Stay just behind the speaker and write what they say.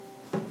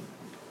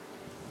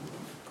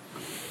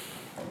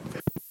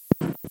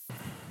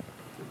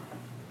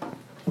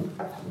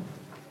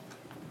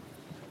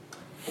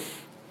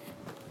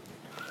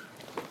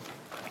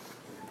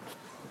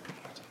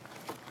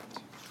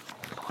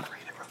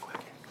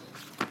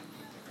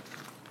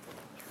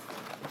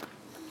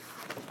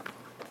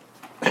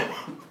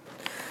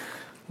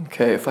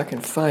Okay, if I can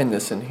find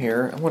this in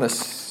here, I want to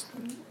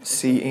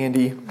see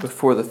Andy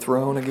before the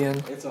throne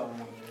again. It's on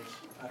one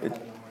of yours.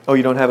 Oh,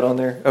 you don't have it on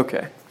there?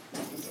 Okay.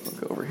 I'll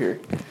go over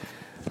here.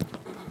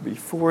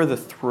 Before the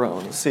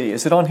throne. Let's see.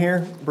 Is it on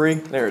here, Bree?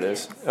 There it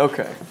is.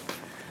 Okay.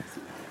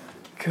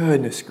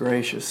 Goodness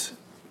gracious.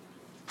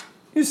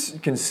 You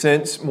can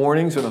sense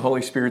mornings when the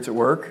Holy Spirit's at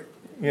work,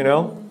 you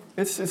know?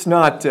 It's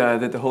not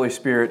that the Holy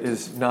Spirit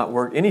is not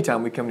work.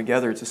 Anytime we come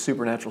together, it's a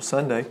supernatural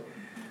Sunday.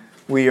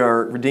 We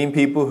are redeemed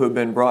people who have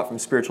been brought from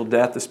spiritual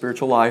death to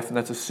spiritual life, and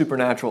that's a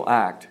supernatural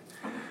act.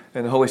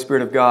 And the Holy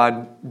Spirit of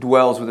God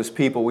dwells with His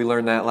people. We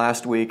learned that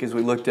last week as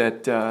we looked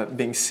at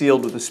being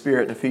sealed with the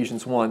Spirit in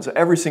Ephesians 1. So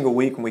every single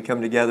week when we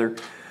come together,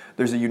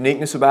 there's a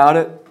uniqueness about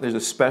it. There's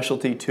a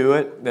specialty to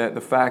it. That the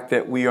fact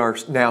that we are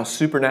now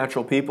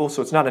supernatural people,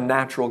 so it's not a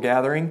natural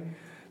gathering.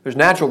 There's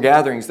natural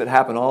gatherings that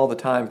happen all the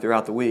time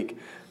throughout the week.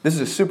 This is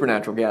a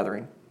supernatural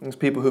gathering. There's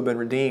people who've been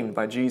redeemed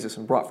by Jesus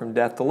and brought from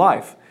death to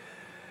life.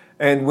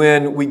 And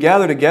when we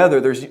gather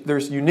together,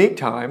 there's unique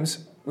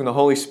times when the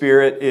Holy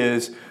Spirit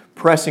is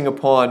pressing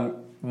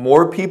upon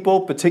more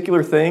people,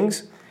 particular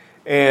things,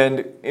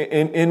 and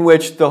in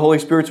which the Holy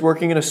Spirit's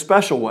working in a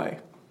special way.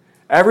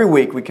 Every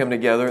week we come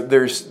together,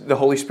 there's the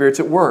Holy Spirit's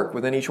at work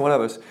within each one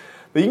of us.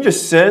 But you can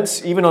just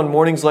sense, even on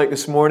mornings like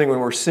this morning when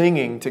we're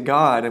singing to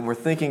God and we're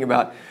thinking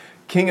about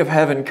King of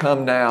Heaven,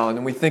 come now, and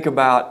then we think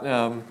about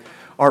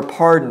our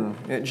pardon,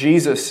 that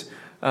Jesus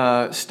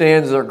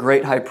stands as our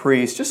great high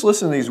priest. Just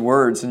listen to these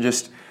words and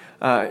just,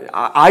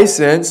 I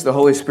sense the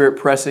Holy Spirit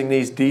pressing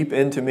these deep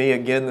into me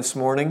again this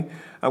morning.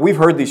 We've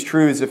heard these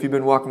truths. If you've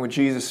been walking with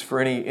Jesus for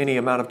any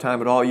amount of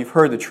time at all, you've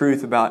heard the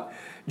truth about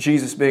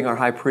Jesus being our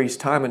high priest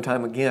time and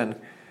time again.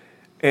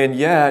 And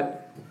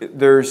yet,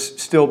 there's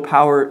still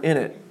power in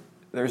it.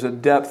 There's a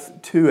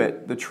depth to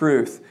it, the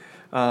truth.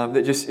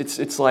 That just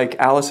it's like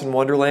Alice in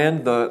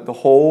Wonderland, the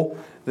whole,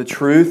 the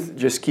truth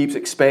just keeps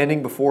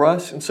expanding before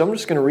us. And so I'm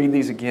just going to read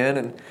these again.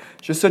 And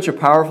it's just such a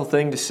powerful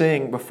thing to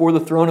sing. Before the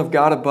throne of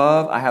God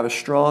above, I have a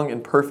strong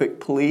and perfect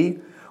plea.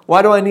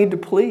 Why do I need to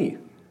plea?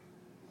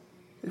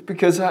 It's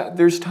because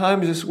there's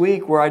times this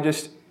week where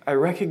I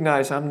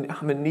recognize I'm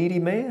a needy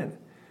man.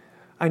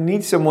 I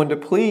need someone to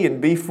plea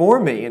and be for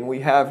me. And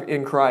we have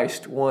in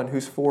Christ one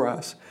who's for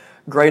us.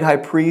 Great high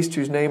priest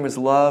whose name is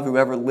love,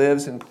 whoever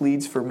lives and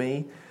pleads for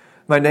me.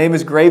 My name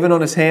is graven on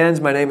his hands,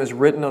 my name is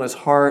written on his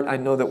heart. I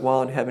know that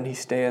while in heaven he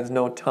stands,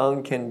 no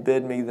tongue can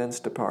bid me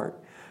thence depart.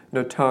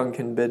 No tongue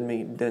can bid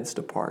me thence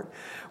depart.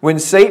 When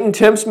Satan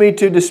tempts me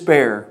to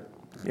despair,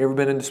 you ever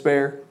been in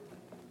despair?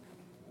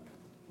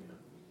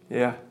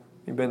 Yeah,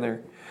 you've been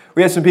there.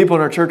 We have some people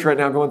in our church right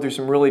now going through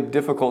some really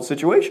difficult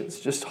situations,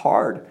 just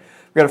hard.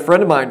 We've got a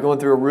friend of mine going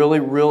through a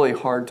really, really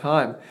hard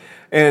time.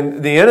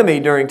 And the enemy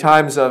during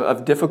times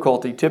of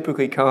difficulty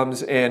typically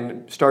comes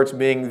and starts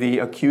being the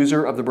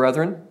accuser of the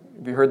brethren.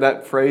 Have you heard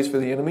that phrase for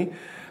the enemy?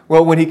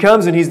 Well, when he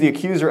comes and he's the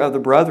accuser of the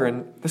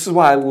brethren, this is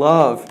why I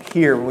love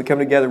here when we come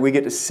together, we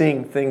get to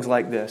sing things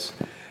like this.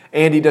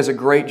 Andy does a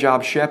great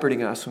job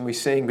shepherding us when we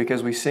sing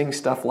because we sing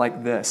stuff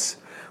like this.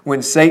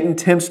 When Satan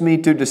tempts me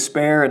to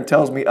despair and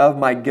tells me of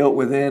my guilt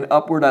within,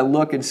 upward I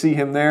look and see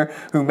him there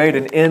who made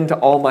an end to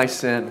all my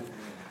sin.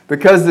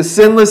 Because the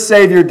sinless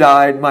Savior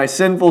died, my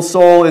sinful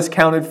soul is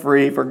counted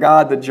free, for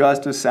God the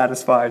just is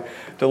satisfied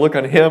to look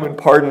on Him and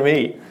pardon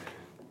me.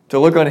 To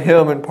look on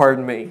Him and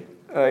pardon me.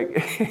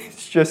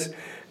 It's just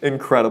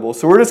incredible.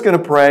 So we're just going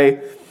to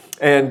pray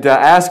and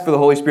ask for the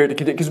Holy Spirit to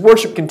continue, because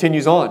worship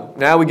continues on.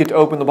 Now we get to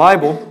open the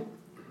Bible,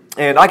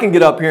 and I can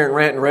get up here and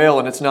rant and rail,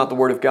 and it's not the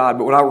Word of God,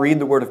 but when I read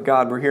the Word of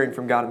God, we're hearing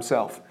from God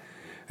Himself.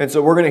 And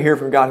so we're going to hear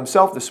from God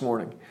Himself this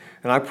morning.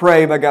 And I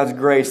pray by God's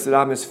grace that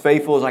I'm as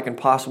faithful as I can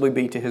possibly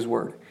be to His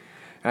Word.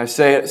 And I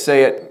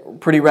say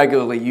it pretty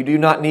regularly. You do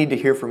not need to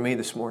hear from me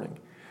this morning.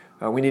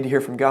 We need to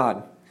hear from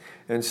God.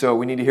 And so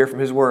we need to hear from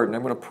His Word. And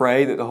I'm going to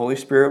pray that the Holy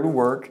Spirit would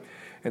work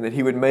and that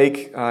He would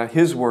make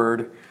His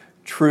Word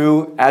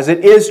true as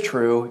it is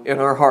true in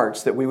our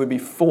hearts, that we would be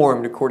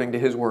formed according to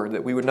His Word,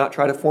 that we would not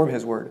try to form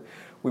His Word.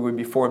 We would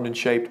be formed and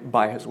shaped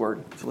by His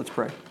Word. So let's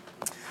pray.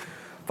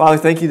 Father,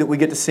 thank You that we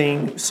get to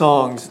sing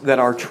songs that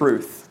are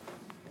truth.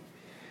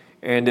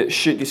 And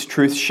this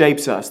truth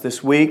shapes us.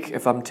 This week,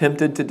 if I'm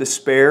tempted to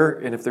despair,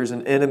 and if there's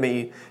an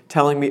enemy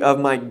telling me of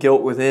my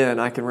guilt within,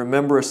 I can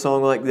remember a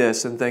song like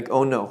this and think,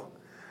 oh no,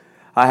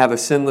 I have a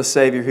sinless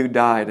Savior who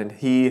died, and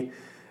He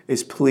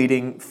is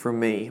pleading for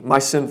me. My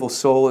sinful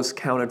soul is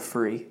counted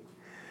free.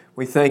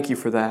 We thank You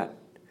for that,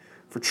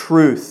 for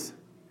truth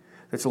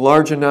that's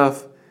large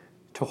enough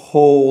to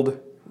hold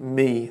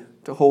me,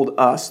 to hold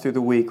us through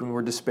the week when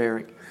we're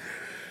despairing.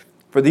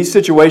 For these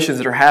situations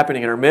that are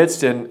happening in our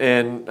midst and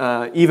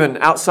even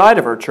outside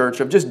of our church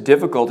of just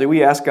difficulty,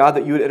 we ask God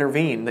that You would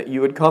intervene, that You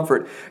would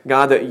comfort.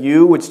 God, that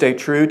You would stay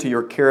true to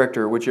Your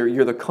character, which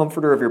you're the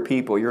comforter of Your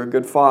people. You're a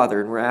good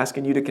Father, and we're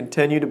asking You to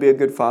continue to be a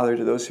good Father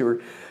to those who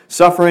are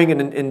suffering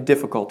and in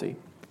difficulty.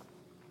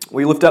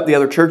 We lift up the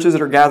other churches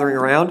that are gathering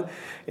around,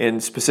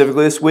 and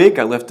specifically this week,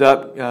 I lift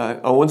up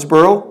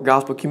Owensboro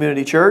Gospel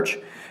Community Church.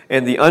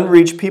 and the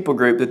unreached people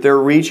group that they're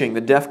reaching,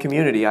 the deaf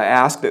community. I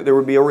ask that there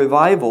would be a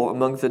revival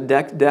among the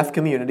deaf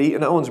community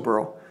in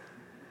Owensboro,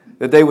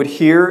 that they would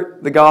hear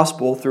the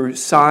gospel through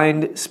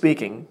signed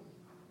speaking,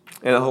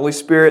 and the Holy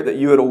Spirit, that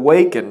you would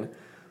awaken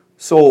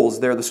souls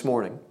there this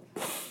morning.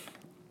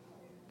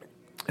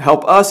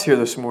 Help us here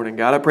this morning,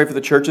 God. I pray for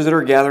the churches that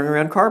are gathering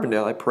around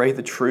Carbondale. I pray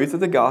the truth of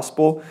the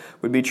gospel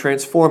would be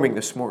transforming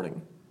this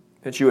morning,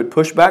 that you would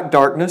push back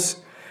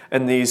darkness,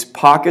 and these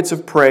pockets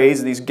of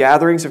praise, these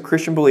gatherings of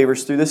Christian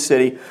believers through the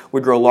city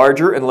would grow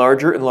larger and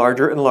larger and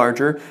larger and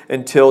larger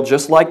until,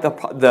 just like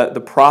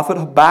the prophet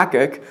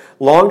Habakkuk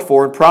longed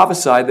for and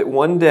prophesied, that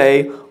one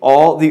day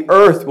all the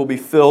earth will be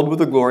filled with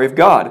the glory of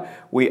God.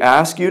 We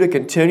ask you to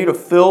continue to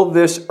fill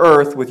this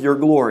earth with your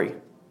glory.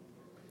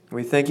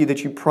 We thank you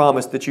that you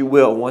promised that you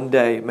will one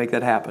day make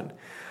that happen.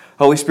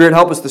 Holy Spirit,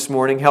 help us this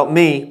morning. Help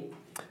me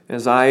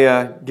as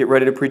I get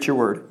ready to preach your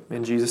word.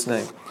 In Jesus'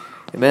 name,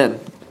 amen.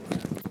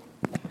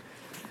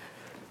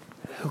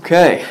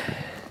 Okay.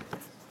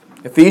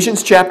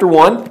 Ephesians chapter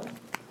 1.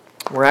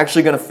 We're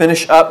actually going to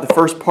finish up the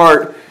first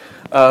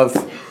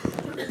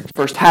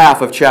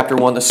half of chapter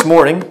 1 this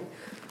morning.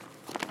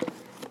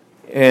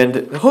 And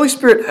the Holy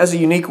Spirit has a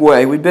unique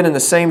way. We've been in the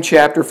same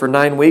chapter for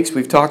 9 weeks.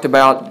 We've talked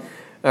about,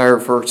 or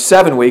for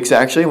 7 weeks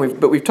actually,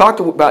 but we've talked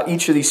about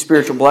each of these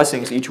spiritual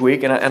blessings each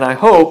week, and I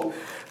hope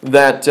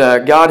that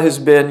God has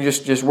been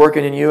just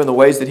working in you in the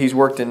ways that He's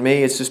worked in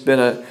me. It's just been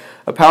a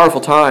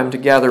powerful time to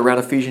gather around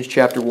Ephesians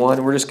chapter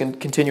 1. We're just going to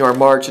continue our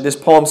march. It is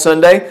Palm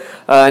Sunday.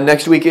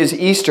 Next week is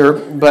Easter,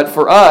 but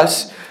for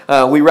us,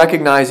 we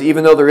recognize,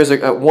 even though there is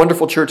a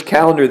wonderful church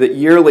calendar that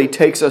yearly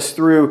takes us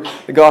through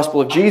the gospel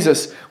of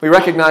Jesus, we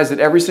recognize that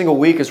every single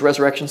week is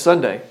Resurrection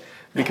Sunday,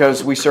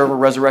 because we serve a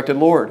resurrected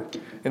Lord.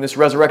 And this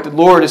resurrected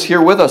Lord is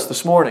here with us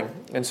this morning.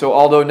 And so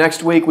although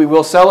next week we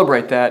will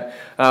celebrate that,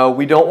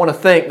 we don't want to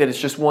think that it's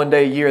just one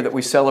day a year that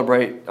we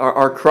celebrate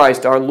our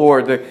Christ, our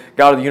Lord, the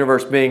God of the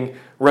universe, being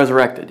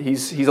resurrected.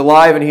 He's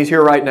alive and He's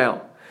here right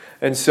now.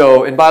 And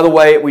so, and by the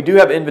way, we do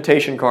have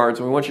invitation cards,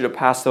 and we want you to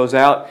pass those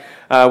out.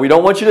 We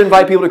don't want you to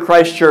invite people to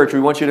Christ Church. We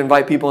want you to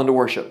invite people into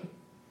worship.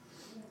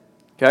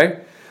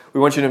 Okay? We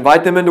want you to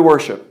invite them into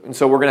worship. And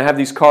so we're going to have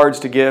these cards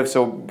to give.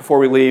 So before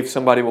we leave,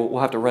 somebody will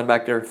have to run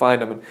back there and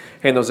find them and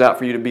hand those out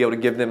for you to be able to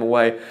give them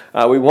away.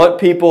 We want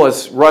people,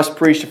 as Russ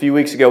preached a few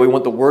weeks ago, we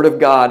want the Word of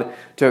God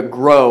to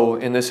grow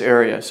in this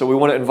area. So we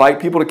want to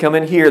invite people to come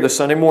in here this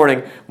Sunday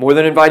morning. More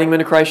than inviting them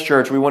into Christ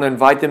Church, we want to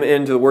invite them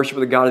into the worship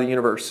of the God of the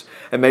universe.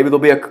 And maybe they'll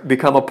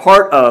become a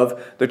part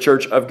of the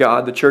church of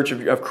God, the church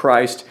of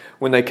Christ,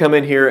 when they come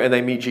in here and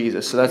they meet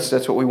Jesus. So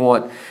that's what we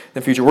want in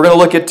the future. We're going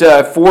to look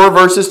at 4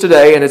 verses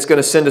today, and it's going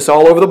to send us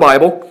all over the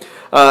Bible.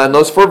 And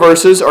those 4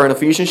 verses are in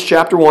Ephesians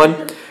chapter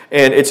 1,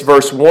 and it's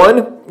verse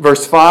 1,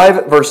 verse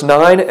 5, verse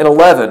 9, and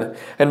 11.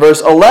 And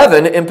verse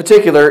 11 in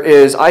particular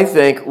is, I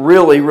think,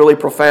 really, really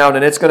profound,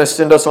 and it's going to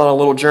send us on a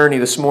little journey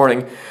this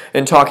morning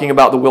in talking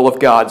about the will of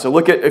God. So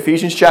look at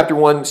Ephesians chapter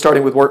 1,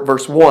 starting with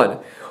verse 1.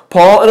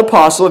 Paul, an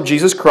apostle of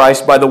Jesus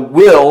Christ, by the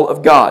will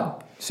of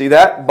God. See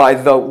that? By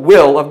the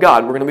will of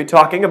God. We're going to be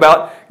talking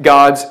about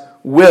God's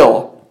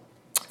will.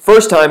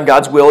 First time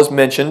God's will is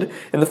mentioned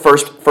in the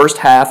first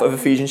half of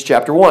Ephesians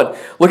chapter 1.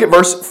 Look at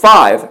verse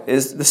 5.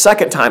 Is the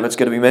second time it's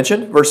going to be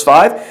mentioned. Verse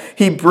 5.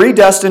 He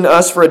predestined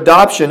us for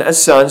adoption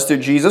as sons through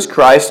Jesus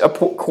Christ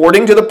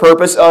according to the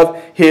purpose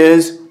of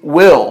His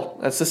will.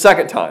 That's the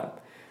second time.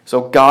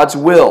 So God's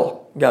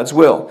will. God's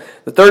will.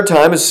 The third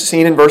time is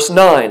seen in verse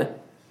 9.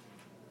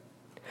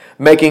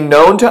 Making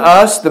known to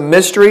us the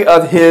mystery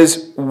of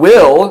His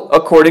will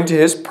according to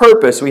His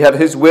purpose. We have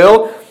His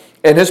will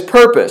and His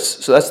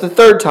purpose. So that's the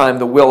third time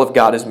the will of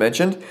God is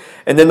mentioned.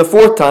 And then the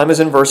fourth time is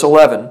in verse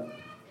 11.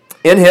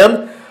 In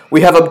Him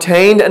we have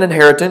obtained an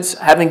inheritance,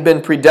 having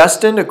been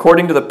predestined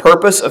according to the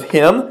purpose of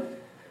Him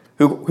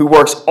who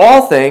works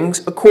all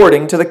things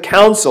according to the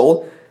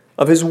counsel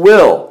of His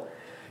will.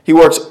 He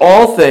works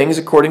all things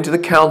according to the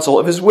counsel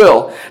of His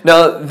will.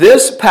 Now,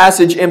 this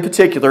passage in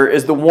particular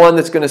is the one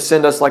that's going to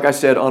send us, like I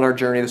said, on our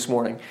journey this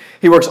morning.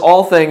 He works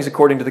all things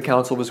according to the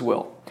counsel of His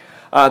will.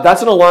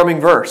 That's an alarming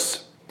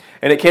verse.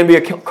 And it can be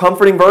a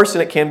comforting verse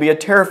and it can be a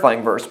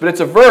terrifying verse. But it's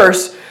a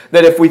verse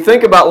that if we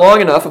think about long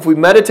enough, if we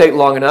meditate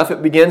long enough,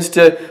 it begins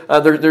to,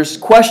 there's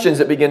questions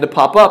that begin to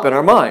pop up in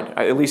our mind.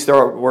 At least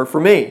there were for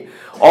me.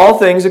 All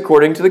things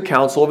according to the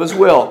counsel of His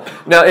will.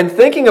 Now, in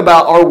thinking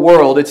about our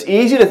world, it's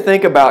easy to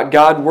think about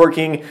God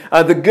working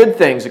the good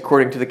things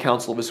according to the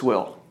counsel of His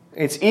will.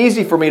 It's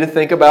easy for me to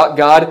think about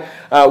God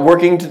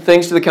working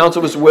things to the counsel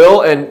of His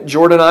will. And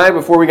Jordan and I,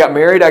 before we got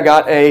married, I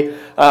got a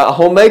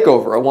home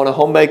makeover. I won a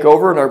home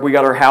makeover, and we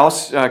got our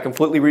house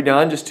completely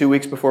redone just 2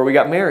 weeks before we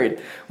got married,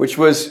 which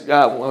was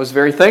I was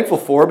very thankful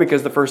for,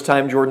 because the first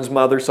time Jordan's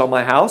mother saw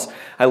my house,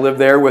 I lived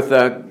there with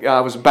I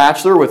was a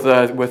bachelor with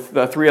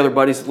 3 other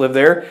buddies that lived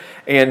there,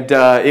 and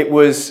it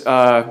was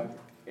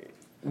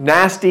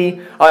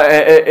nasty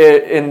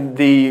in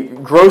the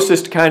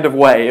grossest kind of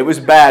way. It was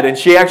bad, and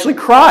she actually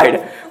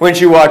cried when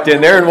she walked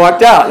in there and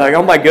walked out. Like,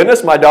 oh my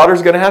goodness, my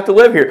daughter's going to have to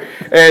live here.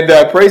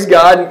 And praise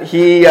God,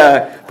 He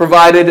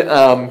provided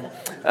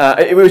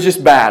It was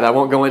just bad. I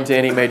won't go into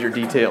any major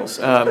details.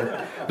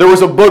 There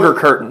was a booger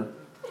curtain.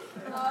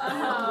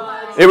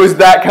 It was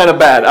that kind of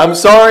bad. I'm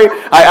sorry,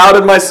 I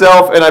outed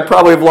myself, and I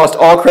probably have lost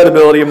all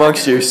credibility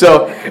amongst you.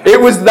 So it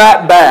was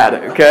that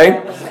bad,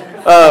 okay?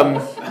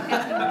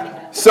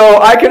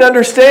 So I can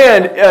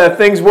understand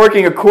things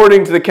working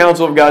according to the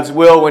counsel of God's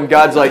will when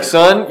God's like,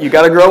 son, you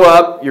got to grow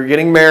up. You're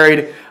getting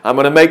married. I'm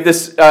going to make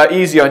this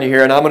easy on you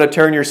here, and I'm going to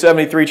turn your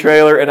 73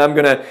 trailer, and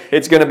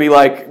it's going to be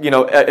like,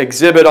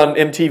 exhibit on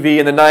MTV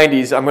in the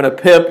 90s. I'm going to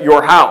pimp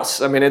your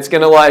house. I mean, I'm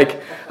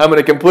going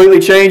to completely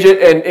change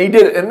it. And he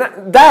did it.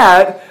 And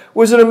that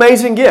was an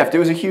amazing gift. It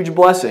was a huge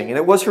blessing, and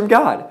it was from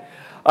God.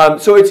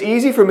 So it's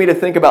easy for me to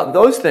think about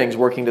those things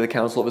working to the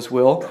counsel of His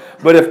will.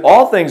 But if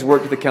all things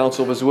work to the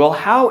counsel of His will,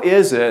 how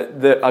is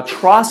it that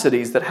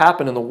atrocities that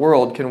happen in the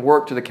world can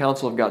work to the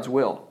counsel of God's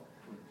will?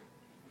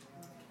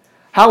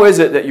 How is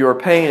it that your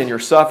pain and your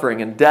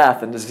suffering and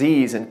death and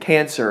disease and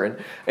cancer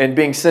and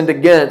being sinned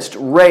against,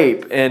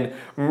 rape and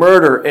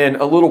murder, and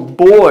a little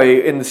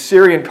boy in the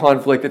Syrian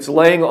conflict that's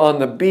laying on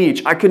the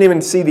beach? I couldn't even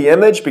see the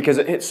image because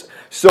it's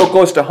so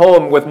close to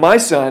home with my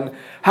son.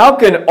 How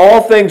can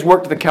all things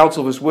work to the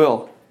counsel of His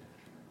will?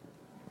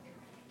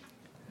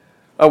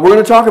 We're going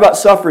to talk about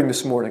suffering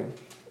this morning.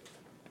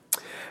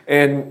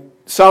 And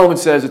Solomon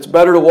says it's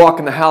better to walk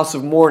in the house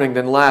of mourning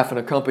than laugh in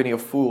a company of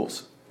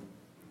fools.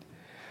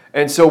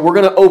 And so we're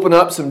going to open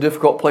up some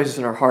difficult places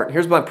in our heart. And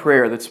here's my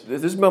prayer. This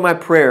is my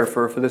prayer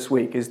for this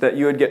week, is that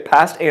you would get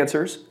past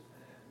answers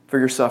for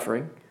your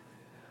suffering,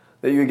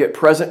 that you would get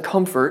present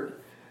comfort,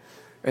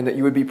 and that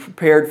you would be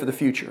prepared for the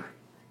future.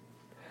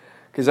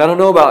 Because I don't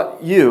know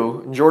about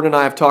you, and Jordan and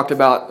I have talked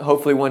about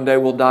hopefully one day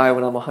we'll die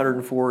when I'm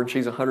 104 and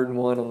she's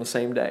 101 on the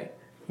same day.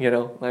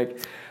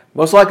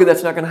 Most likely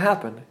that's not going to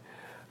happen.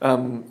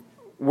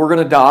 We're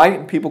going to die,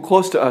 and people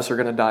close to us are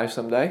going to die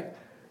someday.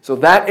 So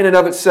that in and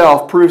of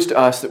itself proves to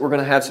us that we're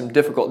going to have some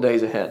difficult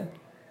days ahead.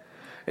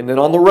 And then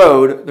on the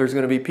road, there's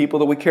going to be people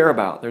that we care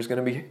about. There's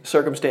going to be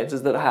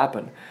circumstances that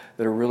happen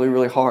that are really,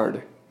 really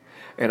hard.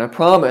 And I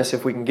promise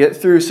if we can get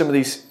through some of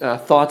these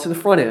thoughts at the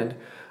front end,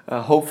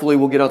 hopefully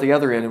we'll get out the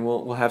other end and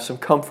we'll have some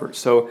comfort.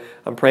 So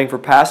I'm praying for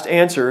past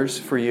answers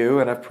for you,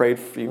 and I've prayed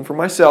even for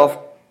myself,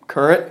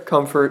 current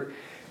comfort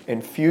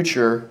and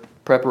future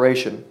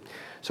preparation.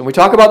 So when we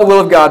talk about the will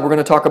of God, we're going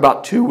to talk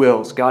about two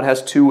wills. God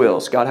has two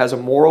wills. God has a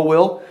moral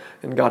will,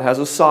 and God has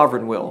a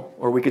sovereign will.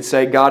 Or we could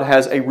say God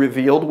has a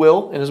revealed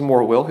will in His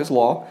moral will, His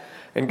law,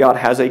 and God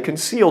has a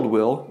concealed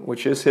will,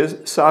 which is His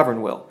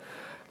sovereign will.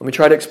 Let me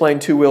try to explain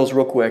two wills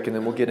real quick, and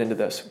then we'll get into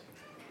this.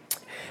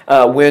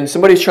 When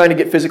somebody's trying to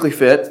get physically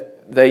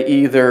fit, they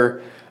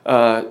either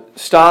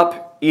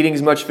stop eating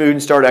as much food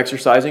and start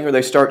exercising, or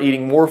they start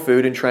eating more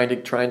food and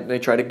they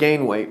try to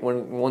gain weight,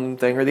 one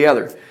thing or the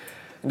other.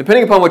 And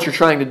depending upon what you're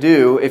trying to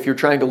do, if you're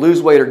trying to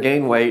lose weight or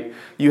gain weight,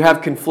 you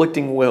have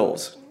conflicting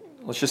wills.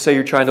 Let's just say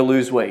you're trying to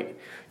lose weight.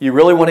 You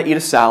really want to eat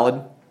a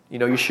salad.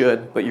 You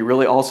should, but you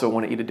really also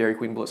want to eat a Dairy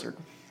Queen Blizzard.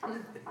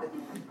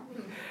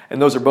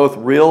 And those are both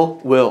real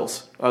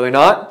wills, are they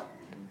not?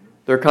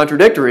 They're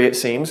contradictory, it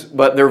seems,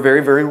 but they're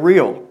very, very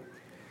real.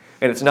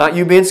 And it's not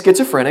you being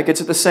schizophrenic. It's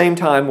at the same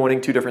time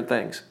wanting two different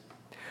things.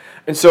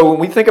 And so when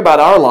we think about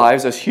our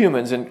lives as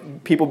humans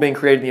and people being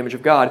created in the image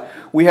of God,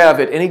 we have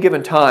at any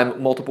given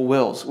time multiple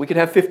wills. We could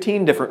have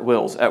 15 different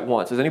wills at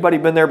once. Has anybody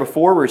been there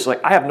before where it's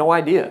like, I have no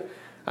idea.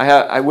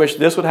 I wish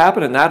this would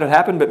happen and that would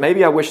happen, but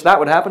maybe I wish that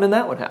would happen and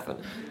that would happen.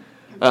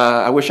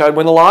 I wish I'd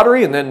win the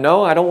lottery, and then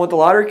no, I don't want the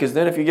lottery, because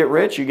then if you get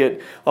rich, you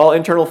get all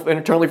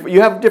internally. You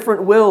have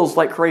different wills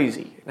like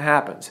crazy. It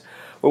happens.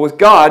 But with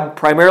God,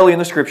 primarily in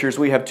the Scriptures,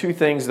 we have two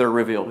things that are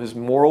revealed: His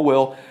moral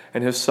will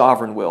and His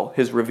sovereign will,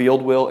 His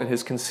revealed will and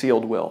His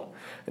concealed will.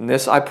 And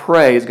this, I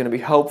pray, is going to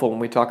be helpful when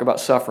we talk about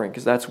suffering,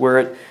 because that's where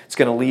it's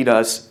going to lead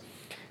us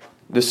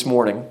this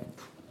morning.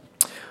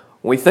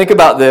 When we think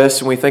about this,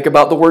 and we think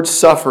about the word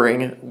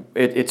suffering,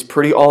 it's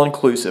pretty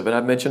all-inclusive, and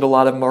I've mentioned a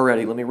lot of them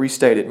already. Let me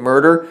restate it.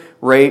 Murder,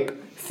 rape,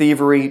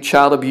 thievery,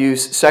 child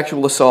abuse,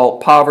 sexual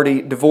assault,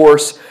 poverty,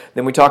 divorce.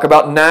 Then we talk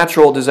about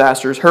natural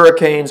disasters,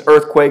 hurricanes,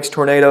 earthquakes,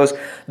 tornadoes,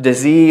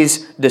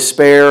 disease,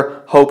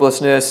 despair,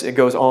 hopelessness. It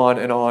goes on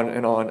and on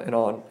and on and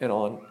on and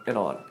on and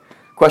on.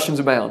 Questions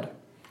abound.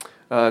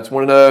 It's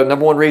one of the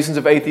number one reasons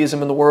of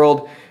atheism in the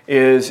world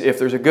is if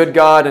there's a good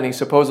God and He's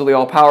supposedly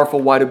all-powerful,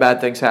 why do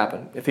bad things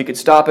happen? If He could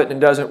stop it and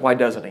doesn't, why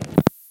doesn't He?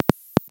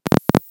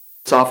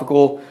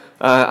 Philosophical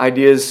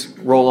ideas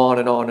roll on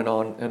and on and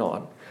on and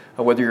on.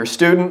 Whether you're a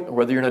student or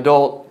whether you're an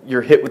adult,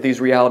 you're hit with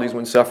these realities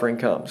when suffering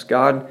comes.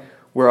 God,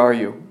 where are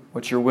you?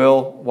 What's your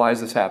will? Why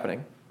is this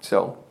happening?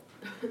 So,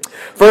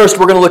 first,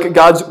 we're going to look at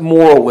God's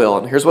moral will.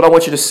 And here's what I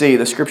want you to see.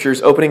 The Scripture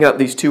is opening up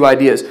these two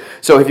ideas.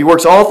 So if He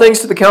works all things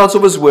to the counsel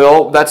of His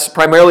will, that's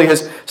primarily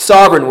His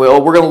sovereign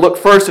will. We're going to look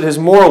first at His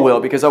moral will,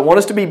 because I want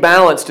us to be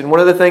balanced. And one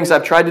of the things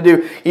I've tried to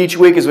do each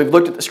week as we've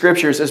looked at the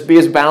Scriptures is be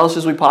as balanced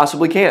as we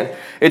possibly can.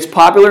 It's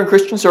popular in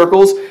Christian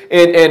circles,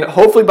 and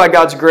hopefully by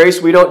God's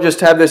grace, we don't just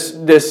have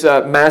this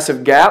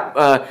massive gap.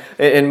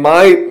 In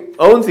my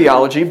own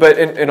theology, but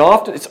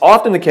it's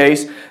often the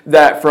case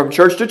that from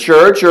church to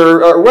church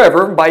or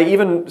wherever, by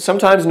even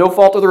sometimes no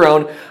fault of their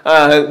own,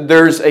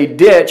 there's a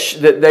ditch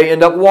that they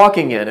end up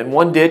walking in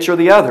one ditch or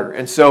the other.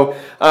 And so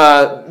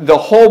the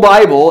whole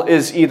Bible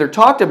is either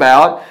talked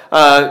about,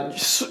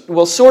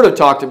 sort of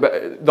talked about,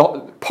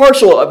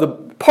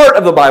 the part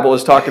of the Bible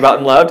is talked about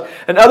and loved,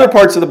 and other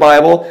parts of the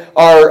Bible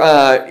are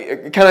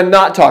kind of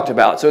not talked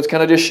about. So it's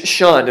kind of just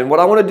shunned. And what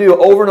I want to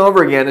do over and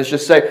over again is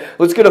just say,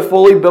 let's get a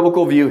fully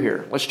biblical view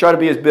here. Let's try to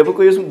be as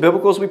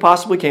biblical as we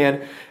possibly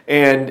can,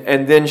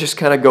 and then just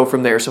kind of go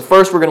from there. So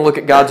first we're going to look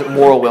at God's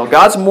moral will.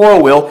 God's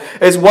moral will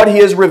is what He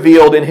has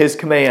revealed in His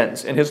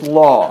commands, in His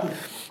law.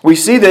 We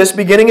see this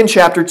beginning in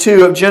chapter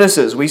 2 of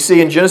Genesis. We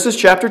see in Genesis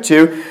chapter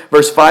 2,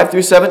 verse 5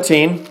 through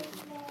 17,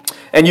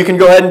 and you can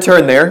go ahead and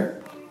turn there.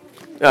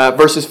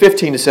 Verses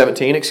 15 to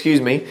 17,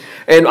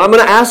 And I'm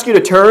going to ask you to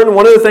turn.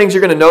 One of the things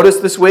you're going to notice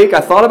this week, I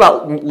thought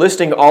about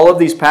listing all of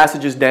these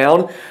passages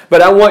down,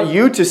 but I want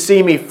you to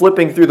see me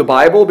flipping through the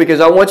Bible because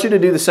I want you to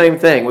do the same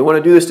thing. We want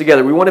to do this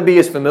together. We want to be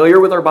as familiar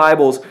with our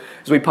Bibles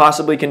as we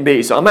possibly can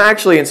be. So I'm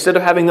actually, instead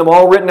of having them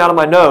all written out of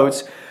my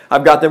notes,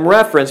 I've got them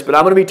referenced, but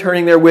I'm going to be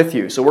turning there with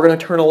you. So we're going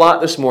to turn a lot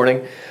this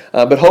morning,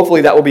 but hopefully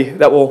that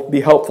will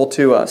be helpful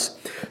to us.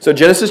 So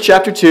Genesis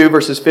chapter 2,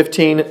 verses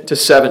 15 to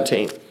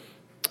 17.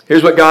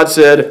 Here's what God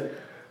said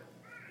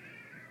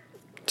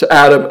to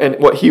Adam and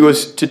what He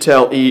was to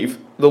tell Eve.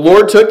 The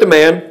Lord took the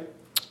man,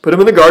 put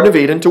him in the Garden of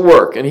Eden to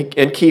work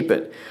and keep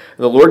it.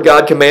 And the Lord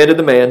God commanded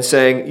the man,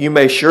 saying, You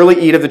may surely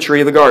eat of the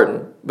tree of the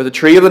garden, but the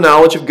tree of the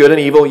knowledge of good and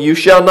evil you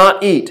shall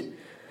not eat.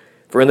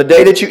 For in the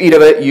day that you eat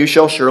of it, you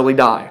shall surely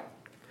die.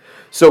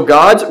 So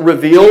God's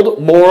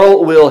revealed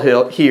moral will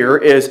here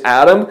is,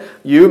 Adam,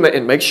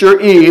 and make sure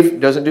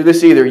Eve doesn't do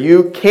this either.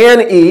 You can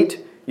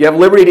eat. You have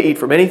liberty to eat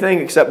from anything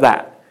except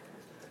that.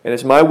 And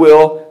it's my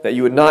will that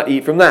you would not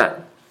eat from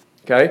that.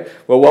 Okay?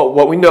 Well,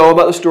 what we know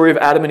about the story of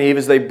Adam and Eve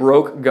is they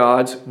broke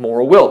God's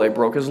moral will. They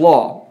broke His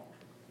law.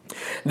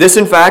 This,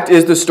 in fact,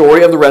 is the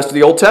story of the rest of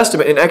the Old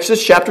Testament. In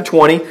Exodus chapter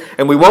 20,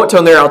 and we won't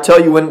turn there, I'll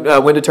tell you when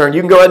to turn.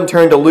 You can go ahead and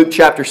turn to Luke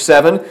chapter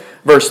 7,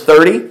 verse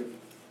 30.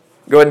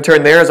 Go ahead and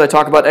turn there as I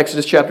talk about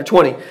Exodus chapter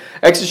 20.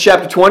 Exodus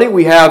chapter 20,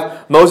 we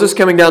have Moses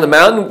coming down the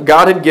mountain.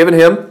 God had given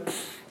him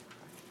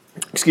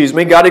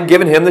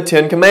the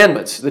Ten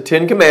Commandments. The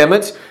Ten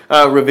Commandments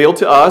revealed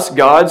to us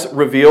God's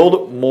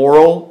revealed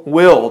moral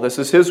will. This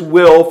is His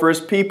will for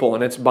His people,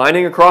 and it's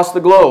binding across the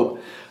globe.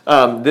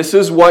 This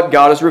is what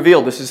God has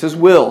revealed. This is His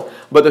will.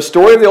 But the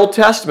story of the Old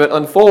Testament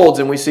unfolds,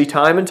 and we see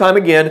time and time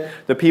again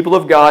the people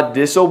of God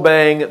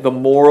disobeying the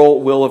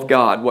moral will of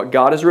God. What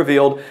God has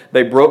revealed,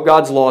 they broke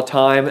God's law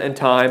time and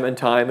time and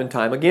time and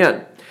time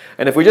again.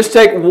 And if we just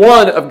take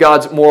one of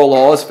God's moral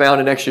laws found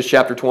in Exodus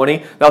chapter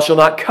 20, thou shalt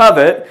not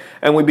covet,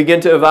 and we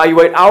begin to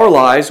evaluate our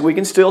lives, we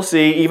can still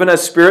see, even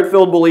as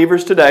Spirit-filled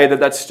believers today, that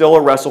that's still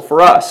a wrestle for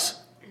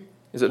us.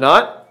 Is it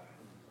not?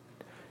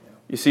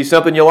 You see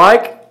something you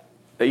like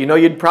that you know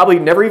you'd probably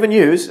never even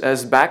use,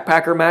 as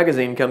Backpacker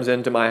magazine comes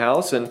into my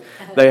house, and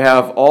they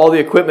have all the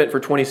equipment for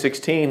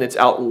 2016 that's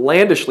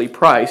outlandishly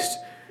priced.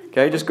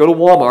 Okay, just go to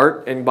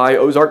Walmart and buy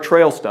Ozark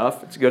Trail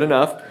stuff. It's good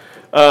enough.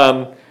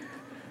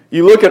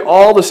 You look at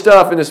all the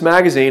stuff in this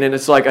magazine, and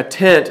it's like a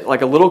tent,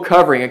 like a little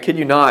covering. I kid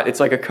you not. It's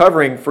like a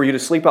covering for you to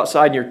sleep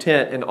outside in your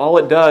tent, and all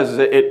it does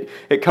is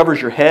it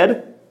covers your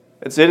head.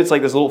 That's it. It's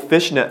like this little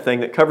fishnet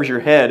thing that covers your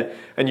head,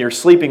 and your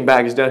sleeping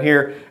bag is down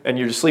here, and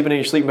you're just sleeping in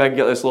your sleeping bag. You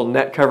get this little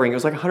net covering. It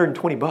was like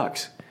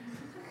 $120.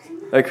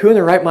 Like, who in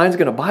their right mind is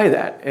going to buy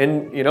that?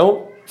 And,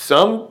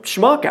 some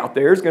schmuck out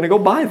there is going to go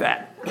buy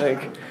that.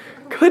 Like,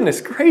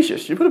 goodness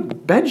gracious. You put a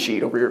bed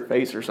sheet over your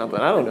face or something.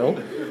 I don't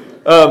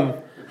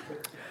know.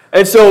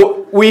 And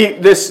so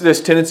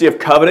this tendency of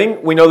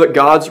coveting, we know that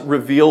God's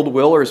revealed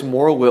will or His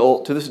moral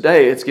will, to this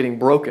day, it's getting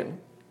broken.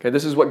 Okay,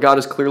 this is what God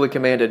has clearly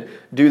commanded.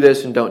 Do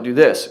this and don't do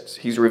this.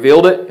 He's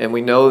revealed it, and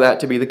we know that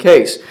to be the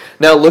case.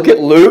 Now look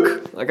at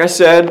Luke. Like I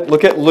said,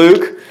 look at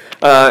Luke.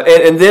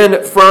 And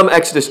then from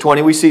Exodus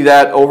 20, we see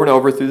that over and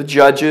over through the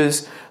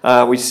Judges.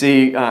 We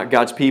see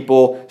God's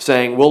people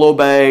saying, we'll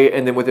obey,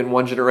 and then within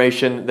one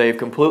generation, they've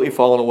completely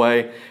fallen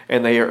away,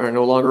 and they are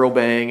no longer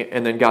obeying,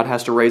 and then God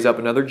has to raise up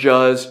another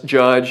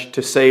judge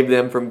to save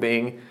them from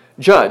being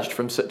judged,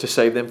 to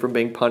save them from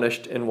being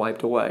punished and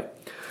wiped away.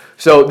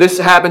 So this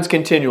happens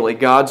continually.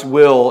 God's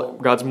moral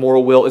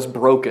will is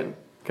broken.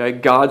 Okay?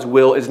 God's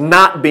will is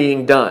not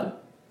being done.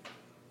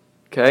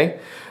 Okay?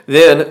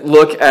 Then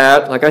look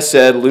at, like I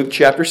said, Luke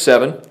chapter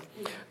 7,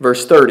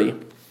 verse 30.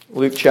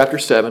 Luke chapter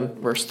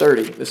 7, verse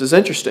 30. This is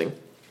interesting.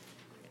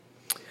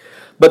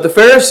 But the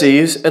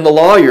Pharisees and the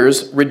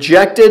lawyers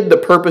rejected the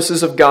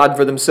purposes of God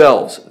for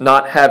themselves,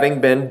 not having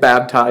been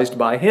baptized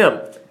by Him.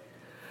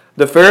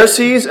 The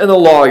Pharisees and the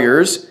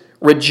lawyers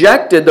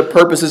rejected the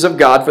purposes of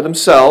God for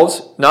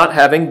themselves, not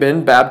having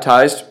been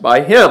baptized by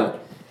Him.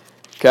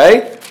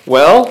 Okay?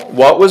 Well,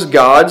 what was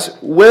God's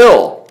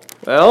will?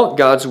 Well,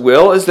 God's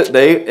will is that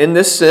they, in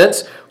this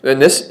sense, in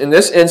this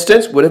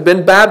instance, would have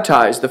been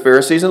baptized, the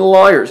Pharisees and the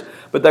lawyers.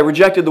 But they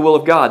rejected the will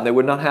of God, and they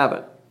would not have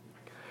it.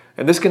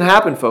 And this can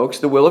happen, folks.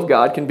 The will of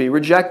God can be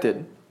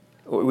rejected.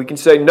 We can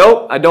say,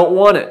 nope, I don't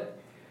want it.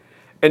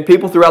 And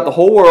people throughout the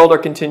whole world are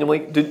continually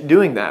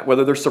doing that.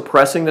 Whether they're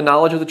suppressing the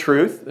knowledge of the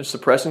truth, they're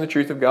suppressing the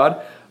truth of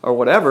God, or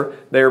whatever,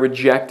 they are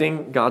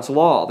rejecting God's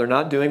law. They're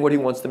not doing what He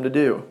wants them to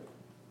do.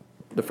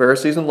 The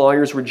Pharisees and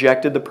lawyers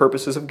rejected the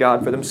purposes of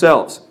God for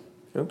themselves.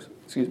 Oops,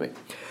 excuse me.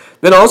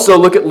 Then also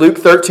look at Luke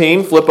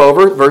 13, flip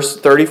over, verse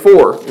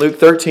 34. Luke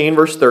 13,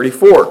 verse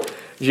 34.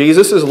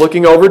 Jesus is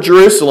looking over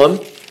Jerusalem,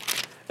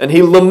 and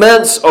He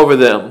laments over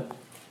them.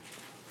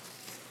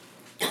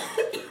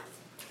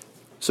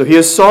 So He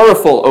is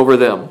sorrowful over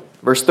them.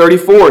 Verse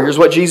 34, here's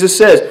what Jesus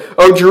says.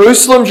 "O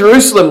Jerusalem,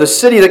 Jerusalem, the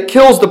city that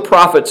kills the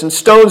prophets and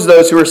stones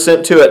those who are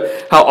sent to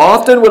it. How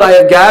often would I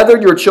have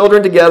gathered your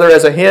children together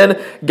as a hen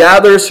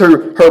gathers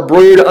her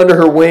brood under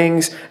her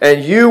wings,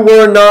 and you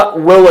were not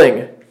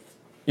willing."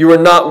 You were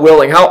not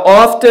willing. How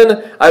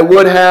often I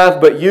would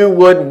have, but you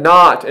would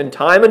not. And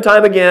time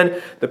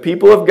again, the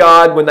people of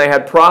God, when they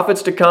had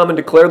prophets to come and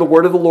declare the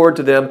word of the Lord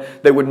to them,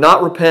 they would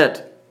not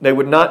repent. They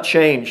would not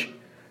change.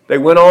 They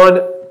went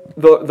on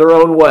their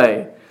own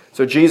way.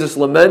 So Jesus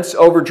laments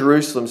over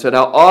Jerusalem, said,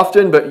 "How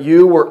often, but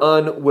you were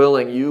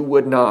unwilling." You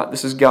would not.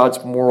 This is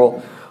God's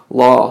moral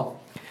law.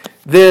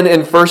 Then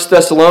in 1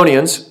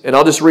 Thessalonians, and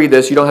I'll just read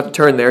this. You don't have to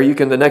turn there.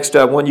 The next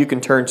one you can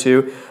turn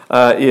to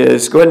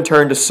is, go ahead and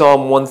turn to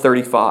Psalm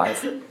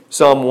 135.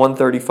 Psalm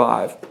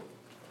 135.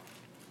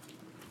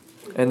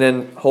 And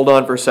then hold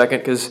on for a second,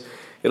 because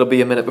it'll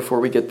be a minute before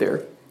we get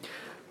there.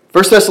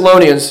 1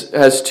 Thessalonians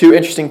has two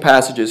interesting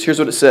passages. Here's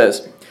what it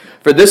says.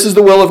 "For this is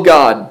the will of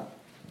God."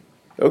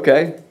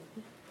 Okay,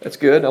 that's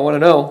good. I want to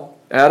know.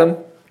 Adam,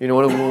 you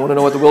want to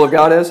know what the will of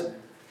God is?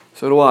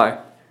 So do I.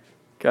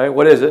 Okay,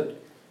 what is it?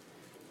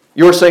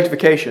 Your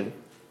sanctification.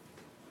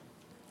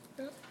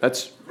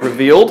 That's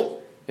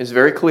revealed. It's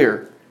very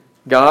clear.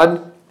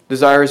 God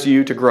desires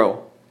you to grow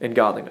in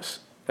godliness.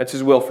 That's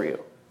His will for you.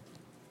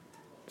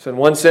 So in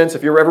one sense,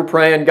 if you're ever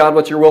praying, "God,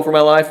 what's your will for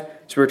my life?"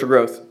 Spiritual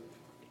growth,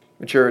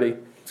 maturity.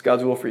 It's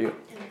God's will for you.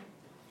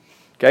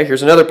 Okay,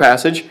 here's another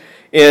passage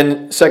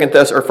in 1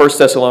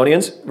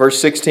 Thessalonians, verse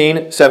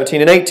 16, 17,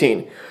 and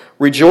 18.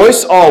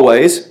 "Rejoice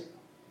always,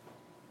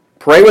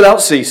 pray without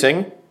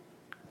ceasing,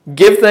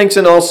 give thanks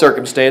in all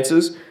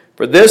circumstances,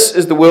 for this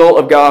is the will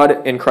of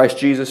God in Christ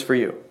Jesus for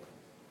you."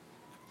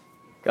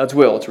 God's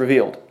will, it's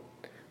revealed.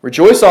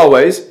 Rejoice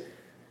always.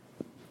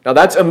 Now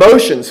that's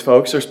emotions,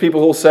 folks. There's people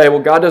who will say, well,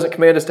 God doesn't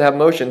command us to have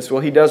emotions.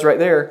 Well, He does right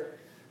there.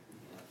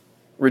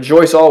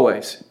 Rejoice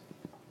always.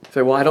 You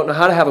say, well, I don't know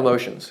how to have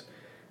emotions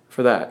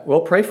for that.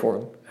 Well, pray for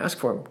Him. Ask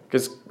for Him.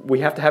 Because we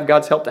have to have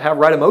God's help to have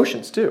right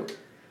emotions too.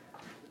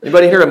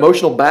 Anybody hear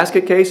emotional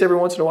basket case every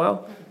once in a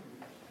while?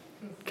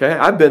 Okay,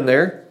 I've been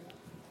there.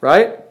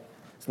 Right?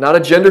 It's not a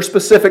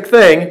gender-specific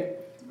thing,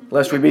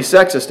 lest we be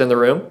sexist in the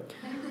room.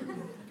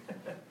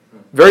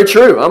 Very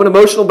true. I'm an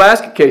emotional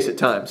basket case at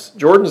times.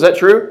 Jordan, is that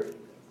true?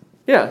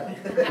 Yeah.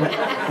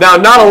 Now,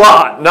 not a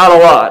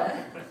lot.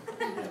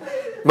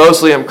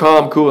 Mostly I'm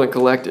calm, cool, and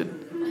collected.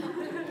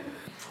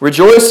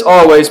 "Rejoice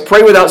always,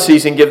 pray without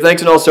ceasing, give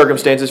thanks in all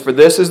circumstances, for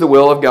this is the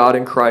will of God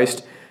in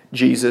Christ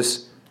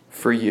Jesus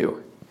for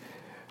you."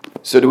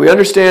 So do we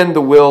understand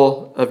the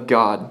will of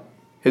God,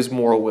 His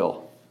moral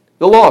will?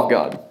 The law of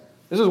God.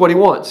 This is what He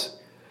wants.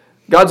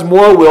 God's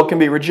moral will can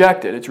be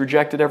rejected. It's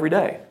rejected every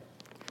day.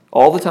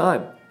 All the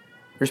time.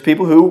 There's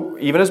people who,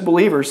 even as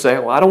believers, say,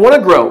 well, I don't want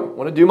to grow. I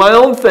want to do my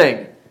own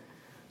thing.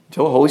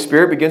 Until the Holy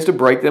Spirit begins to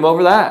break them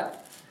over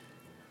that.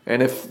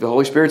 And if the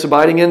Holy Spirit's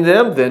abiding in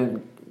them,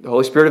 then the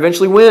Holy Spirit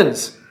eventually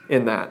wins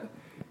in that.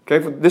 Okay?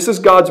 This is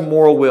God's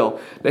moral will.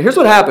 Now here's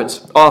what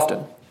happens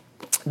often.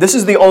 This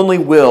is the only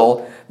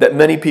will that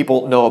many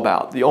people know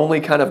about. The only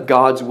kind of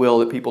God's will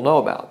that people know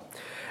about.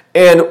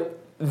 And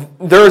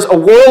there's a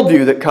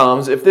worldview that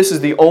comes if this is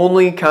the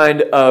only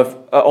kind of,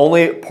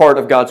 only part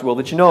of God's will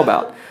that you know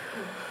about.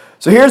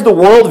 So here's the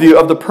worldview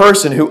of the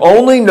person who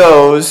only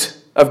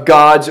knows of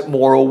God's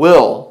moral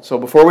will. So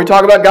before we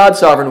talk about God's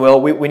sovereign will,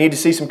 we need to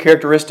see some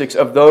characteristics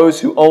of those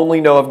who only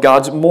know of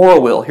God's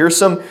moral will. Here's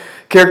some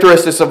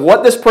characteristics of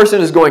what this person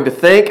is going to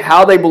think,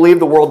 how they believe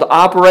the world to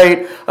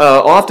operate,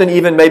 often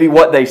even maybe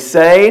what they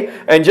say.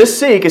 And just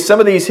see, because some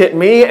of these hit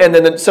me, and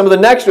then some of the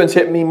next ones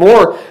hit me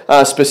more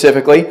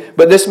specifically,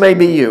 but this may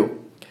be you.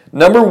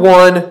 Number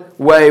one,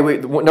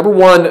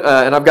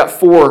 and I've got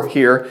four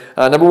here.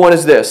 Number one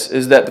is this,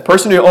 is that the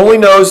person who only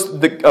knows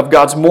of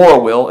God's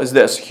moral will is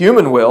this.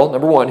 Human will,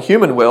 number one,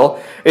 human will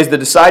is the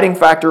deciding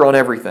factor on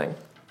everything.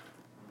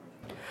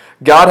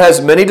 God has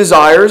many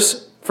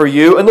desires for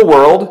you and the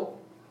world,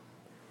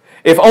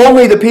 if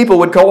only the people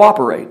would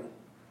cooperate.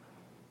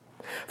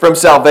 From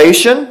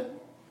salvation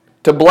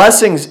to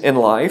blessings in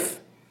life,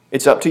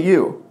 it's up to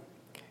you.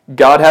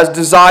 God has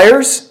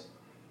desires,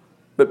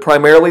 but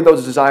primarily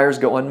those desires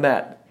go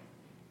unmet.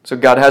 So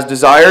God has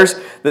desires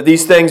that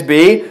these things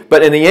be,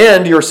 but in the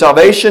end, your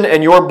salvation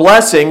and your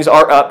blessings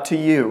are up to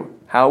you.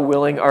 How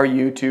willing are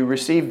you to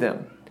receive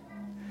them?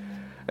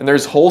 And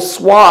there's whole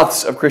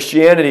swaths of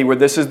Christianity where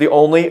this is the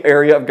only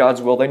area of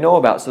God's will they know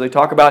about. So they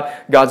talk about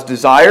God's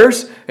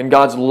desires and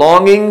God's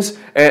longings,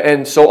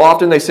 and so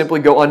often they simply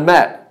go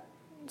unmet.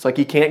 It's like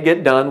he can't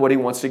get done what he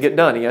wants to get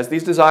done. He has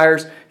these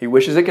desires. He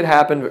wishes it could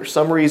happen, but for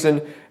some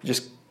reason,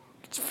 it's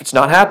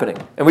not happening.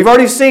 And we've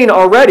already seen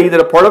already that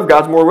a part of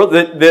God's moral will,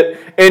 that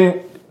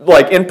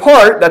in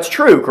part, that's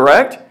true,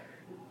 correct?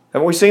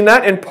 Haven't we seen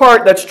that? In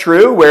part, that's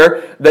true,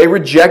 where they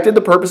rejected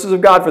the purposes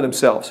of God for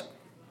themselves.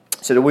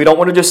 So we don't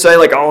want to just say,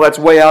 like, oh, that's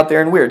way out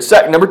there and weird.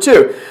 Number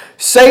two,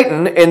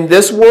 Satan, in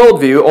this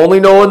worldview, only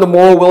knowing the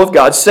moral will of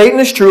God, Satan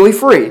is truly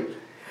free.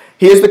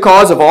 He is the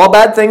cause of all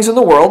bad things in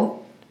the world.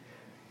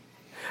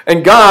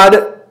 And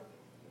God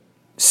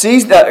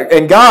sees that,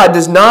 and God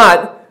does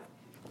not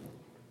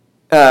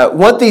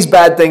want these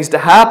bad things to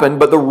happen,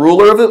 but the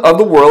ruler of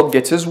the world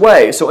gets his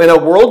way. So in a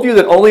worldview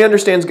that only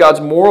understands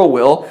God's moral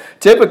will,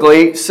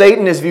 typically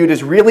Satan is viewed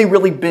as really,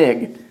 really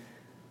big.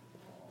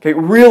 Okay,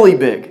 really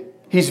big.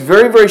 He's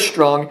very, very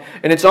strong,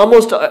 and it's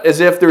almost as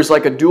if there's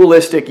like a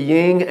dualistic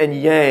yin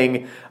and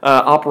yang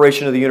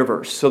operation of the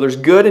universe. So there's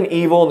good and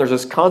evil, and there's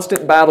this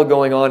constant battle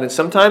going on, and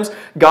sometimes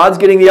God's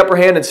getting the upper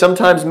hand, and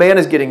sometimes man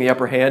is getting the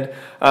upper hand.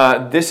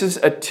 This is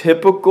a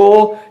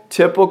typical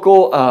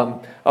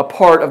a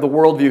part of the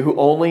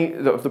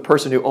worldview of the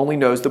person who only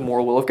knows the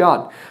moral will of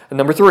God. And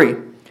number three,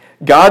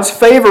 God's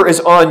favor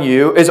upon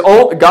you is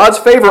only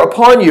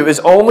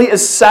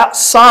as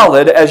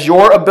solid as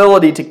your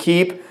ability to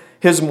keep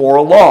His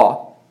moral law.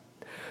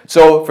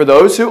 So for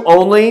those who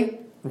only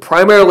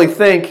primarily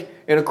think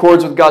in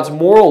accordance with God's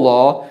moral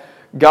law,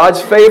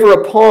 God's favor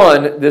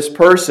upon this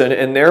person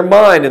in their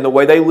mind and the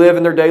way they live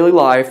in their daily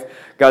life,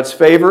 God's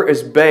favor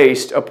is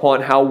based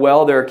upon how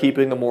well they're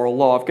keeping the moral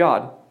law of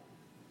God.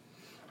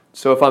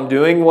 So if I'm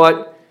doing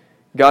what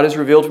God has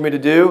revealed for me to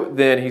do,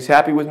 then He's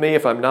happy with me.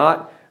 If I'm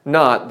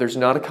not, there's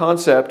not a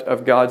concept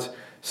of God's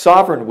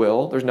sovereign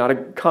will. There's not a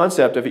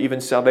concept of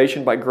even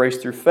salvation by grace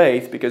through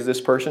faith, because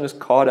this person is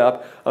caught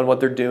up on what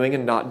they're doing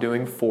and not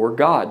doing for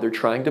God. They're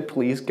trying to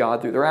please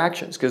God through their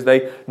actions because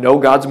they know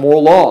God's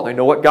moral law. They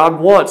know what God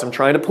wants. I'm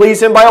trying to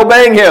please Him by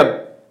obeying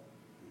Him.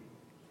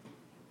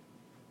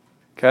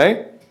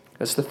 Okay?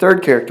 That's the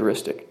third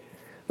characteristic.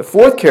 The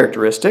fourth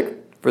characteristic,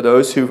 for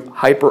those who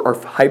are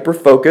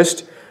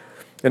hyper-focused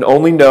and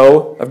only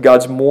know of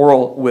God's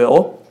moral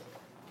will,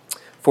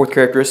 fourth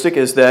characteristic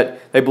is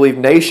that they believe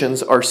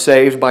nations are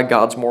saved by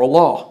God's moral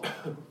law.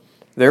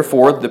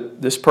 Therefore,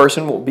 this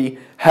person will be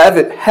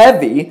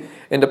heavy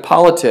into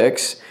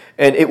politics,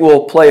 and it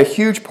will play a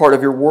huge part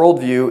of your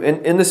worldview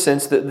in the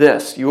sense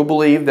that you will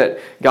believe that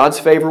God's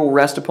favor will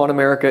rest upon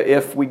America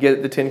if we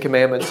get the Ten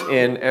Commandments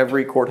in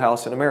every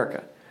courthouse in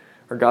America.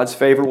 Or God's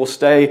favor will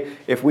stay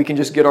if we can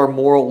just get our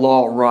moral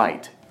law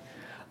right.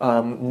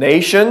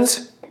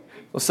 Nations,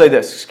 let's say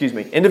this,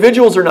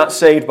 individuals are not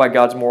saved by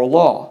God's moral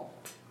law,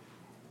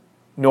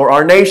 nor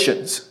are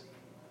nations.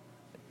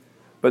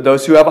 But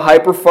those who have a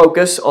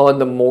hyper-focus on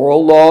the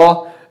moral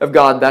law of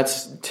God,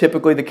 that's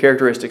typically the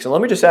characteristics. And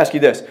let me just ask you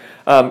this.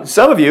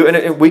 Some of you,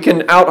 and we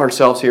can out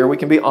ourselves here, we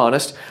can be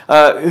honest,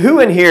 who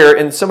in here,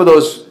 in some of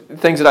those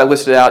things that I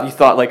listed out, you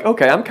thought like,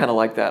 okay, I'm kind of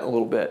like that a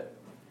little bit.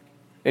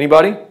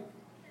 Anybody?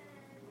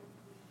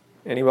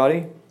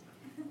 Anybody?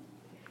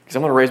 Because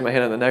I'm going to raise my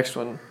hand on the next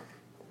one.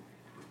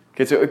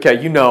 Okay,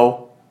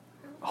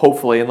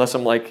 hopefully, unless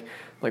I'm like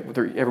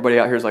everybody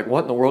out here is like,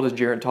 what in the world is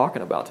Jared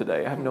talking about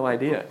today? I have no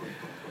idea.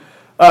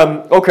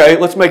 Okay,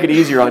 let's make it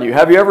easier on you.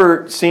 Have you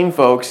ever seen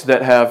folks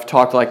that have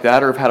talked like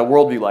that or have had a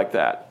worldview like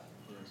that?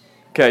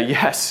 Okay,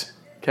 yes.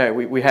 Okay,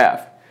 we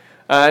have.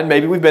 And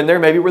maybe we've been there,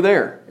 maybe we're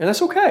there. And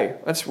that's okay.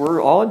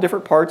 We're all in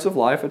different parts of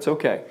life. It's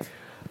okay.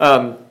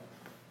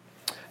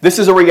 This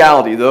is a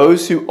reality.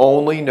 Those who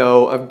only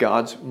know of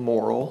God's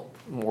moral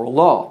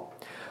law.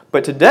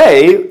 But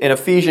today, in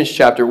Ephesians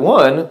chapter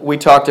 1, we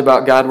talked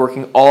about God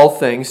working all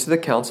things to the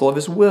counsel of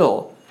His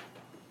will.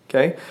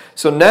 Okay?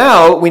 So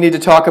now we need to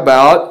talk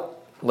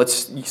about,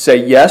 let's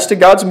say yes to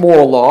God's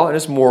moral law and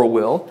His moral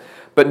will,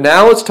 but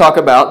now let's talk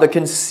about the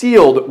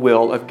concealed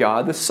will of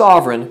God, the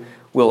sovereign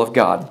will of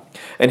God.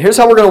 And here's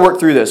how we're going to work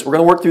through this. We're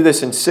going to work through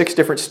this in 6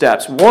 different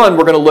steps. One,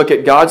 we're going to look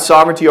at God's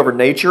sovereignty over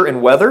nature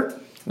and weather,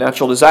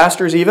 natural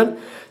disasters even.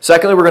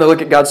 Secondly, we're going to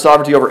look at God's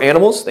sovereignty over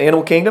animals, the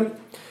animal kingdom.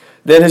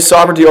 Then His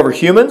sovereignty over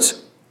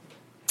humans.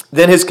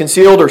 Then His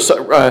concealed or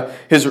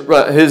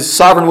His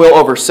sovereign will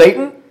over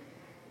Satan.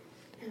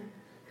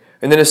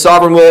 And then His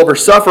sovereign will over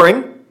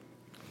suffering.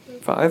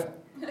 5.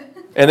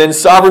 And then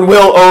sovereign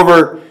will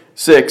over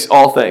 6,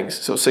 all things.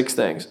 So 6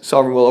 things.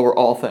 Sovereign will over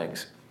all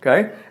things.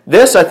 Okay?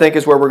 This, I think,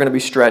 is where we're going to be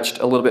stretched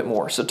a little bit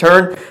more. So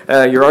turn,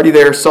 you're already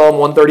there, Psalm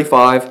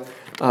 135.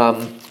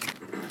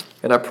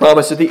 And I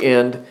promise at the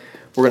end,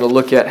 we're going to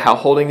look at how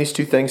holding these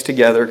two things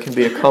together can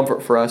be a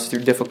comfort for us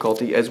through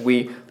difficulty as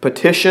we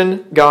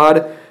petition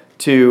God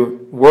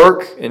to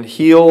work and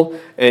heal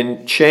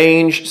and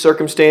change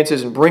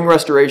circumstances and bring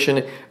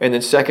restoration. And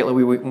then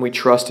secondly, we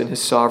trust in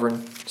His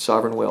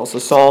sovereign will. So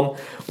Psalm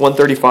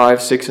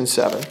 135, 6 and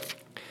 7.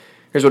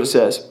 Here's what it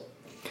says.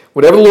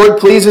 Whatever the Lord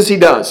pleases, He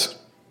does.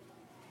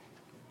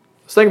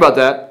 Let's think about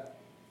that.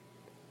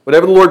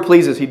 Whatever the Lord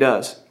pleases, He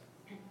does.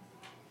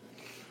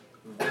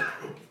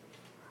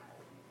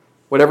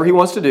 Whatever He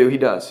wants to do, He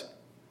does.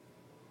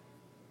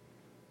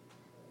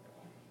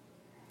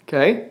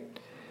 Okay?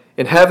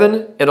 In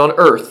heaven and on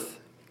earth,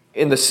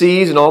 in the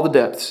seas and all the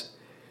depths.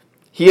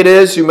 He it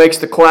is who makes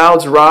the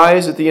clouds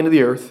rise at the end of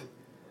the earth,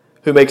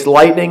 who makes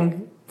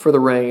lightning for the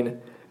rain,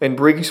 and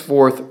brings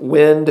forth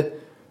wind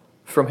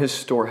from his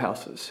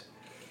storehouses.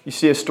 You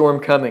see a storm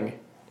coming.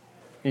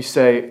 You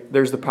say,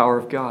 there's the power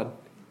of God.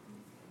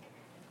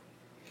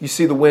 You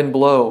see the wind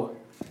blow.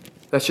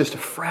 That's just a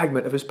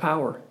fragment of his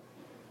power.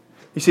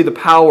 You see the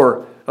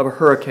power of a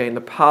hurricane,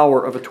 the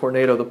power of a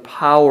tornado, the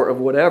power of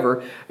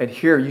whatever. And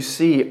here you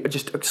see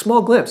just a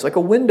small glimpse, like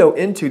a window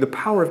into the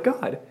power of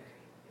God.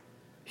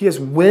 He has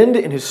wind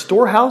in his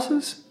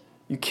storehouses?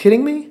 You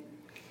kidding me?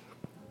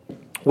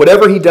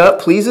 Whatever he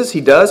pleases, he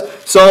does.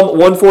 Psalm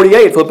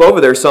 148, flip over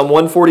there. Psalm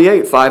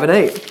 148, 5 and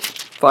 8.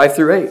 5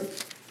 through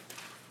 8.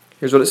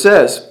 Here's what it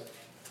says.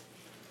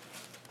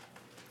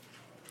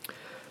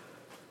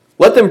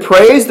 Let them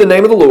praise the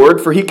name of the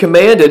Lord, for he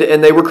commanded,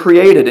 and they were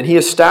created, and he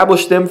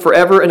established them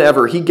forever and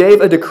ever. He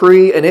gave a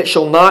decree, and it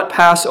shall not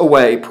pass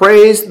away.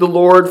 Praise the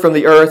Lord from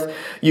the earth,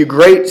 you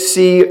great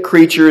sea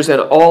creatures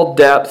and all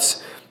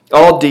depths,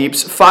 all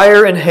deeps,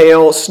 fire and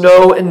hail,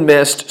 snow and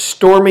mist,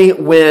 stormy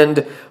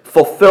wind,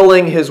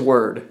 fulfilling his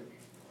word.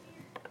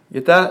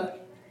 Get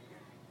that?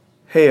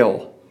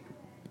 Hail.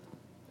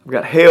 I've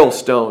got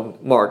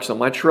hailstone marks on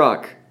my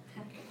truck.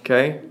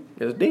 Okay?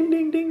 It was ding,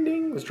 ding, ding,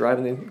 ding. I was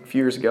driving a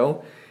few years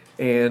ago.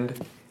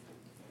 And,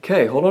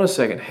 okay, hold on a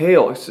second.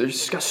 Hail. It's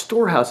just got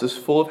storehouses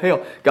full of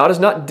hail. God is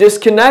not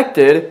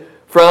disconnected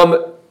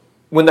from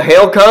when the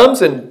hail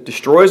comes and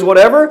destroys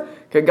whatever.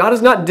 Okay, God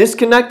is not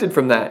disconnected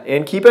from that.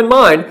 And keep in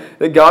mind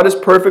that God is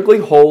perfectly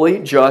holy,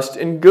 just,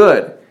 and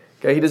good.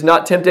 Okay, he does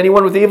not tempt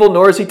anyone with evil,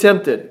 nor is he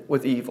tempted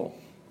with evil.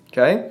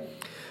 Okay?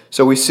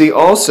 So we see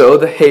also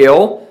the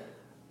hail,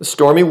 the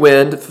stormy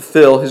wind to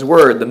fulfill his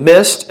word. The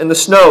mist and the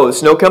snow. The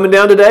snow coming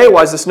down today.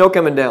 Why is the snow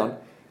coming down?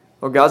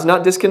 Well, God's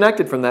not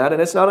disconnected from that,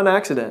 and it's not an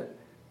accident.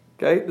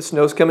 Okay? The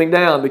snow's coming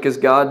down because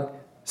God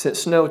sent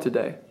snow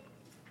today.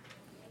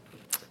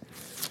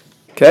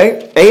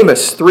 Okay?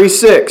 Amos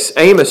 3:6.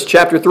 Amos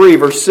chapter 3,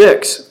 verse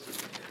 6.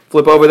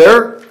 Flip over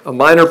there. A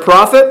minor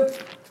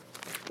prophet.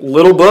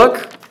 Little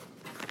book.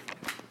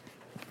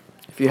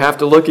 If you have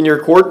to look in your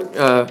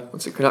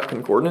not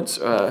concordance.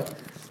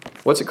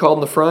 What's it called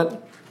in the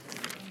front?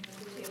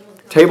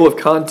 Table of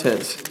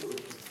contents.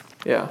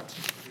 Yeah.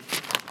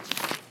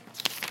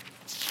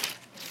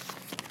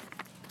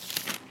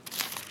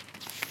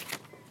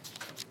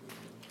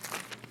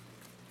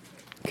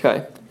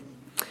 Okay.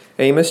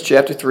 Amos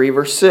chapter 3,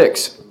 verse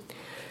 6.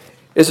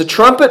 Is a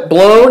trumpet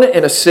blown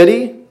in a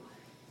city,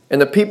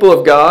 and the people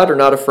of God are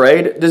not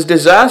afraid? Does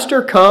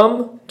disaster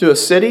come to a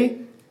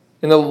city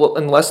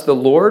unless the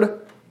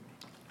Lord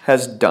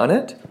has done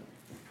it?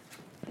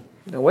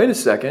 Now, wait a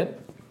second.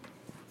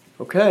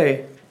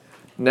 Okay.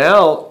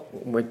 Now,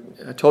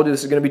 I told you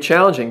this is going to be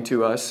challenging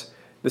to us.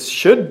 This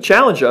should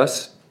challenge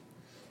us.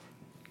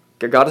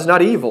 God is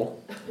not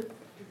evil.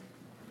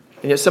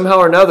 And yet somehow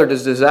or another,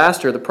 does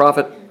disaster, the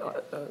prophet,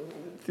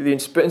 through the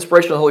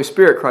inspiration of the Holy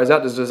Spirit, cries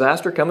out, does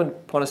disaster come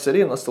upon a city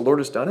unless the Lord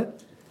has done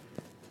it?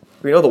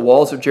 We know the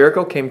walls of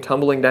Jericho came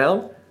tumbling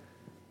down.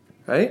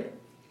 Right?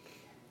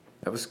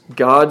 That was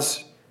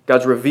God's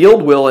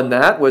revealed will in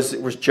that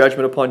was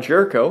judgment upon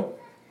Jericho.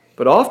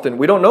 But often,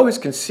 we don't know his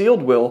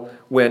concealed will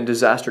when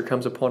disaster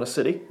comes upon a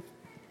city.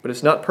 But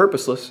it's not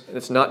purposeless, and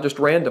it's not just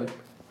random.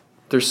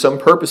 There's some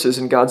purposes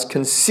in God's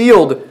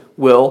concealed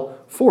will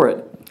for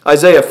it.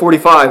 Isaiah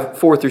 45,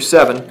 4 through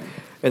 7.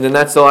 And then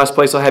that's the last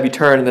place I'll have you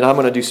turn, and then I'm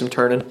going to do some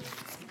turning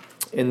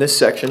in this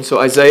section. So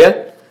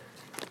Isaiah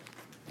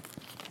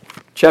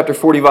chapter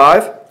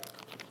 45,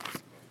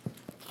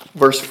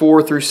 verse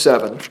 4 through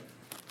 7.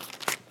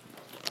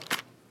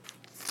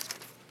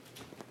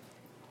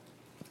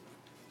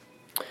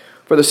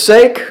 For the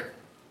sake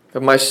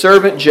of my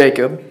servant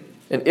Jacob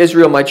and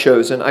Israel my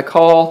chosen, I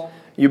call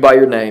you by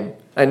your name.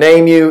 I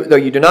name you, though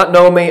you do not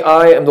know me,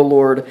 I am the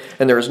Lord,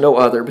 and there is no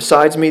other.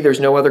 Besides me, there is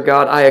no other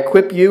God. I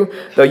equip you,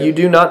 though you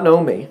do not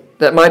know me,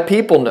 that my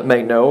people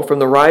may know from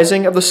the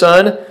rising of the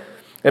sun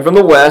and from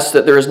the west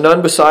that there is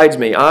none besides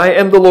me. I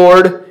am the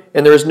Lord,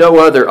 and there is no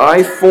other.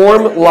 I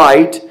form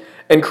light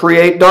and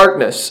create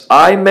darkness.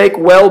 I make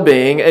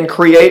well-being and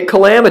create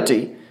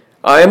calamity.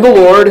 I am the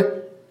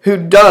Lord who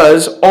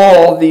does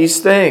all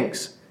these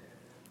things.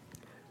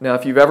 Now,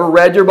 if you've ever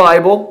read your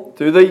Bible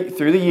through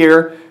the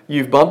year,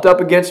 you've bumped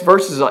up against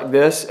verses like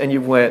this, and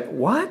you've went,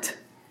 what?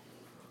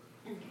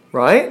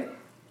 Right?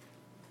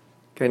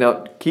 Okay,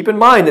 now keep in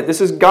mind that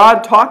this is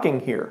God talking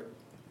here.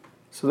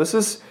 So this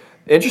is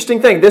an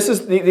interesting thing.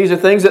 These are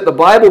things that the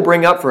Bible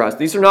bring up for us.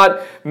 These are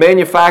not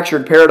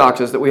manufactured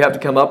paradoxes that we have to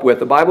come up with.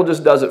 The Bible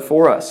just does it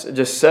for us. It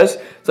just says,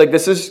 it's like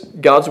this is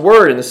God's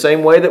Word. In the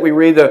same way that we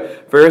read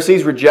the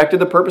Pharisees rejected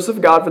the purpose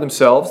of God for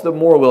themselves, the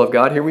moral will of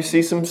God, here we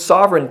see some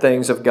sovereign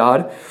things of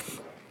God.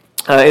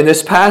 In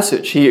this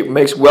passage, he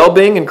makes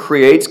well-being and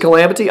creates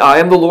calamity. I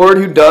am the Lord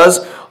who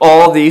does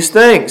all these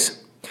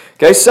things.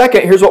 Okay,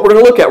 second, here's what we're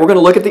going to look at. We're going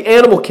to look at the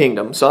animal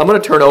kingdom. So I'm going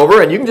to turn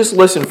over, and you can just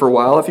listen for a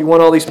while. If you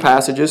want all these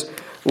passages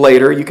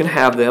later, you can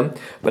have them.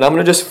 But I'm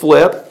going to just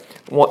flip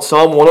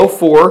Psalm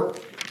 104,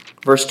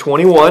 verse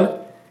 21.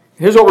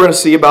 Here's what we're going to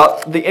see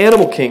about the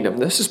animal kingdom.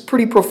 This is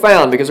pretty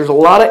profound because there's a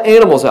lot of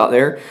animals out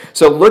there.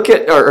 So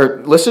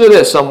listen to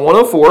this. Psalm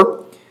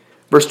 104,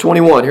 verse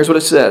 21. Here's what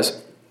it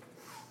says.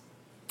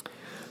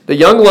 The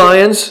young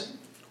lions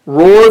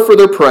roar for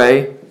their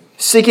prey,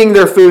 seeking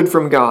their food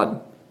from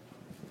God.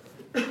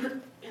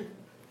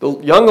 The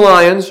young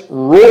lions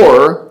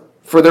roar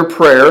for their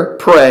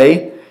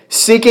prey,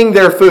 seeking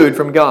their food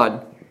from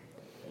God.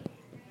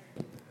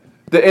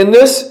 In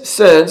this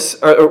sense,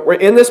 or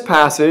in this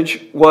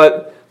passage,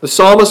 what the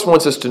psalmist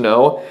wants us to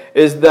know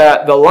is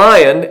that the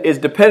lion is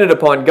dependent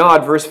upon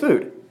God for his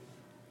food.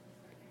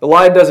 The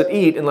lion doesn't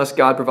eat unless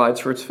God provides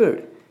for its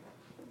food.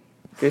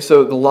 Okay,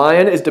 so the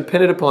lion is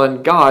dependent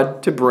upon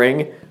God to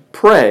bring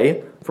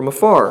prey from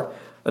afar.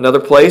 Another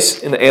place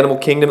in the animal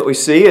kingdom that we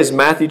see is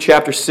Matthew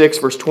chapter 6,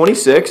 verse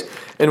 26.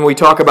 And we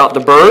talk about the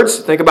birds.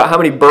 Think about how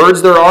many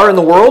birds there are in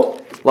the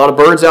world. A lot of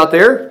birds out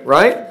there,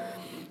 right?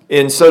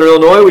 In southern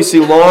Illinois, we see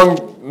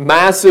long,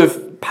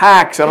 massive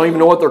packs. I don't even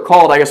know what they're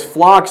called. I guess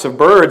flocks of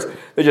birds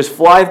that just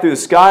fly through the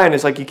sky. And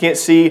it's like you can't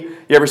see.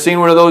 You ever seen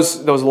one of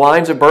those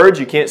lines of birds?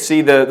 You can't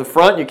see the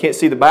front. You can't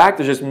see the back.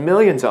 There's just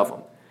millions of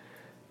them.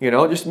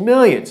 Just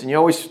millions. And you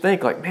always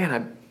think like,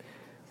 man,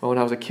 when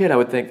I was a kid, I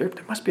would think there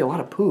must be a lot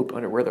of poop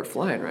under where they're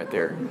flying right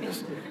there.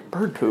 Just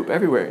bird poop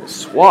everywhere.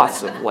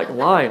 Swaths of like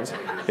lines.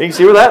 You can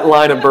see where that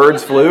line of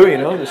birds flew,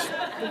 just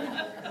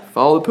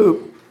follow the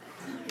poop.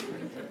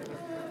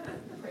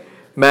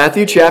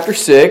 Matthew chapter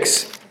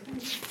 6,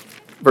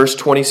 verse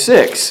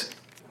 26.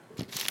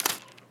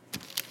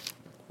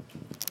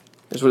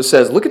 Here's what it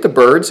says. Look at the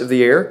birds of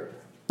the air.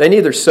 They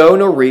neither sow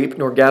nor reap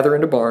nor gather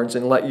into barns,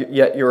 and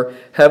yet your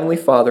heavenly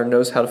Father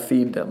knows how to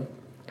feed them.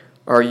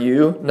 Are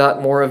you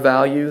not more of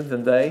value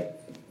than they?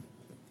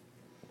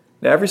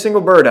 Now, every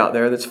single bird out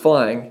there that's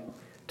flying,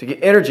 to get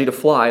energy to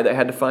fly, they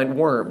had to find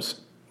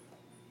worms.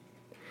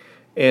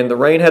 And the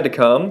rain had to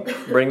come,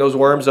 bring those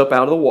worms up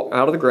out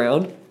of the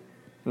ground.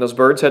 And those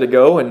birds had to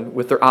go, and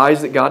with their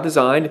eyes that God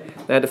designed,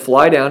 they had to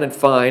fly down and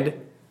find.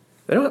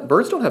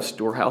 Birds don't have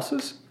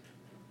storehouses.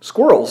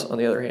 Squirrels, on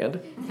the other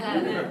hand.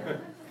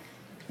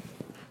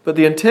 But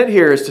the intent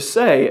here is to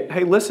say,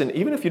 hey, listen,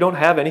 even if you don't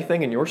have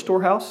anything in your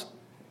storehouse,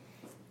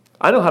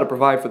 I know how to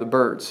provide for the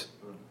birds.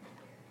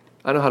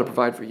 I know how to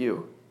provide for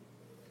you.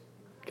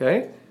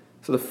 Okay?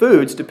 So the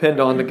foods depend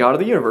on the God of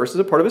the universe as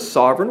a part of His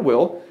sovereign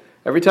will.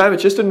 Every time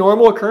it's just a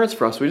normal occurrence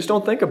for us. We just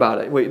don't think about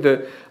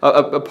it.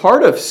 A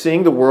part of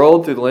seeing the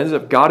world through the lens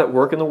of God at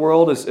work in the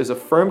world is a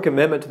firm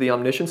commitment to the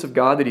omniscience of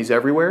God, that He's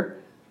everywhere.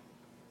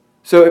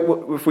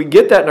 So if we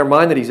get that in our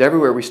mind that He's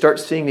everywhere, we start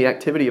seeing the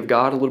activity of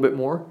God a little bit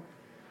more.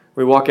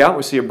 We walk out and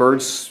we see a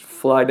bird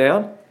fly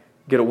down,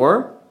 get a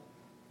worm.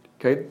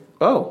 Okay,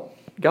 oh,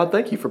 God,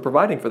 thank you for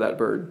providing for that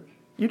bird.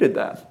 You did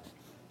that.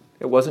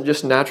 It wasn't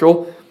just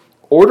natural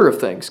order of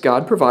things.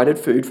 God provided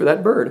food for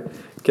that bird.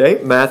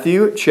 Okay,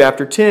 Matthew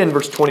chapter 10,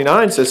 verse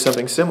 29 says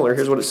something similar.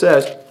 Here's what it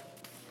says.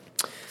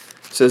 It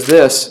says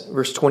this,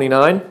 verse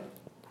 29.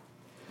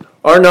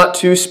 Are not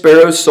 2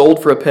 sparrows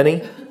sold for a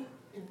penny,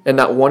 and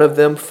not one of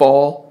them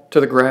fall to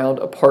the ground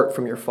apart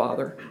from your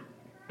Father?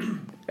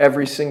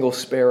 Every single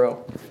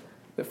sparrow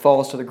that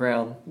falls to the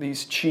ground,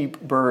 these cheap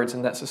birds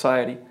in that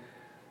society,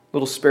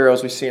 little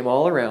sparrows, we see them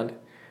all around,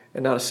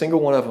 and not a single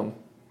one of them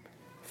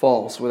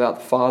falls without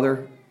the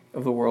Father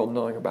of the world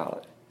knowing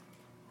about it.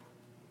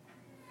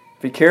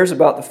 If He cares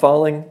about the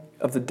falling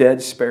of the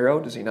dead sparrow,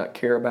 does He not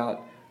care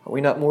about, are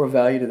we not more of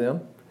value to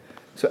them?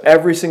 So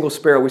every single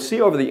sparrow, we see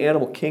over the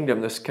animal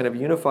kingdom this kind of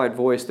unified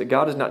voice that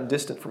God is not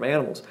distant from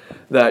animals,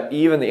 that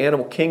even the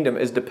animal kingdom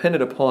is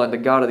dependent upon the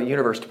God of the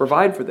universe to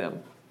provide for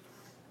them.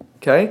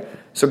 Okay?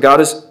 So God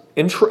is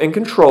in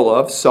control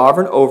of,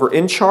 sovereign over,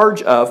 in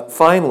charge of,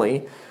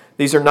 finally.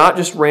 These are not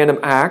just random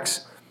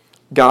acts.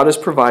 God is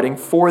providing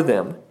for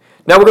them.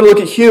 Now we're going to look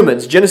at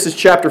humans. Genesis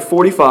chapter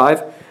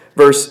 45,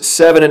 verse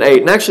 7 and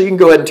 8. And actually, you can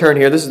go ahead and turn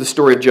here. This is the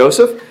story of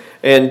Joseph.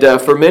 And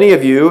for many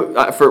of you,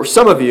 for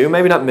some of you,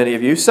 maybe not many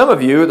of you, some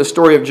of you, the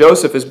story of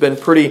Joseph has been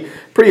pretty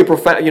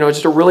profound,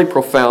 just a really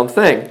profound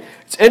thing.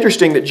 It's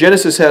interesting that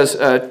Genesis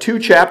has 2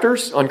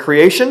 chapters on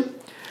creation.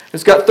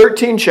 It's got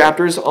 13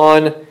 chapters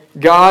on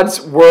God's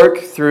work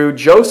through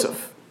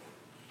Joseph.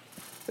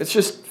 It's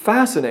just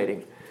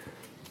fascinating.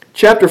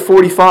 Chapter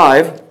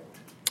 45,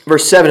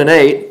 verse 7 and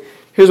 8,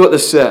 here's what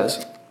this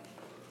says.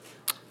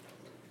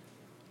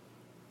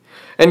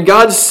 And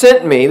God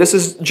sent me, this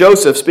is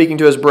Joseph speaking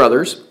to his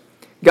brothers,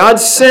 God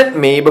sent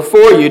me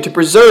before you to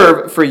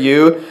preserve for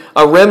you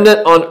a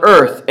remnant on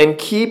earth and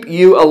keep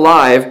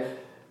alive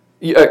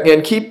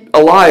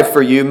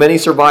for you many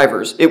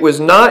survivors. It was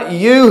not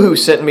you who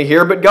sent me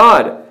here, but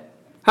God.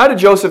 How did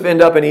Joseph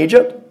end up in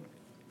Egypt?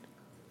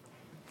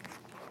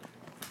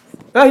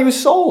 Well, he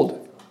was sold.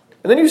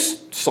 And then he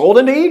was sold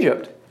into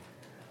Egypt.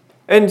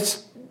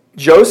 And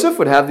Joseph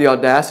would have the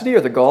audacity or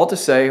the gall to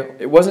say,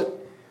 it wasn't,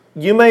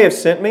 you may have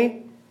sent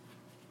me,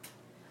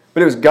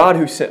 but it was God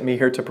who sent me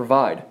here to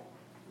provide.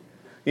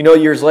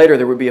 Years later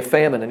there would be a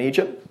famine in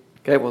Egypt.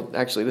 Okay, well,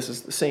 actually, this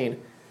is the scene.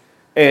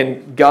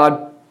 And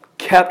God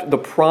kept the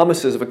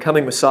promises of a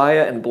coming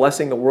Messiah and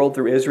blessing the world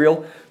through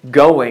Israel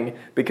going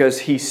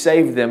because he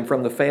saved them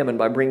from the famine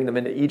by bringing them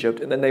into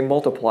Egypt. And then they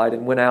multiplied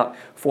and went out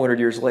 400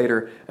 years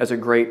later as a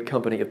great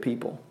company of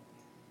people.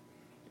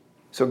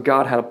 So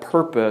God had a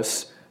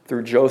purpose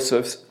through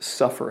Joseph's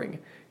suffering.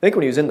 I think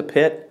when he was in the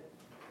pit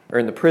or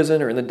in the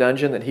prison or in the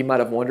dungeon that he might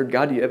have wondered,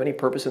 God, do you have any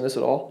purpose in this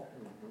at all?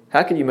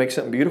 How can you make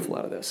something beautiful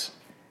out of this?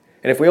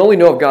 And if we only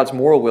know of God's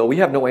moral will, we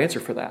have no answer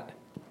for that.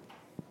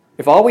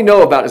 If all we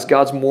know about is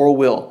God's moral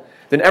will,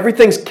 then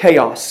everything's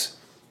chaos.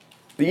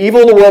 The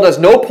evil in the world has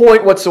no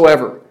point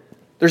whatsoever.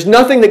 There's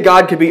nothing that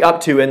God could be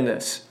up to in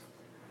this.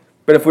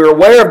 But if we're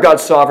aware of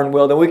God's sovereign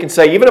will, then we can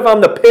say, even if I'm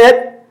in the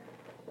pit,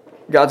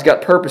 God's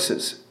got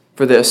purposes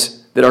for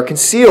this that are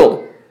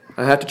concealed.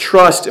 I have to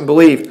trust and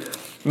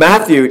believe.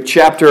 Matthew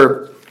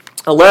chapter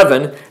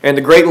 11, and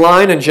the great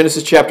line in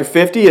Genesis chapter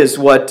 50 is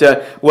what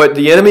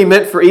the enemy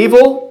meant for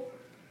evil.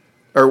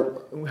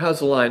 Or how's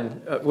the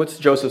line? What's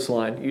Joseph's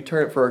line? You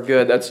turn it for our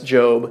good. That's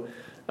Job.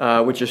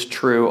 Which is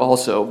true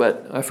also,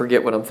 but I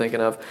forget what I'm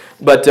thinking of.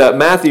 But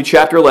Matthew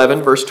chapter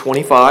 11, verse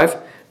 25.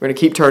 We're going to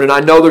keep turning.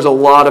 I know there's a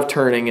lot of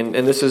turning,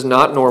 and this is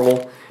not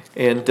normal.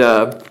 And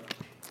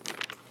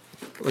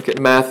look at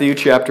Matthew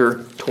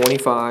chapter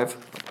 25.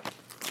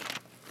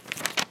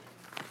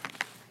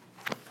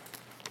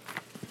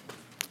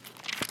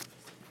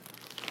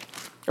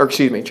 Or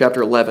excuse me,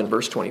 chapter 11,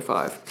 verse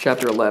 25.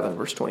 Chapter 11,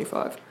 verse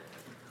 25.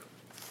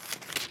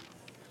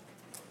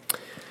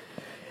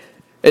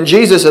 And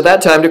Jesus at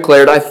that time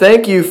declared, I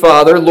thank you,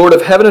 Father, Lord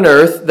of heaven and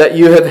earth, that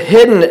you have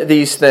hidden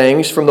these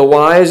things from the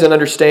wise and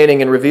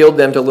understanding and revealed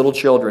them to little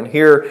children.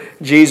 Here,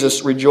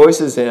 Jesus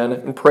rejoices in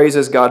and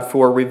praises God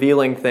for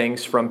revealing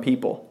things from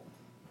people.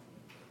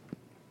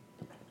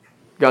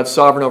 God's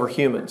sovereign over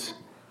humans,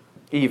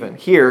 even.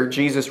 Here,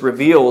 Jesus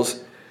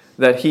reveals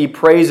that he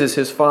praises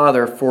his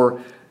Father for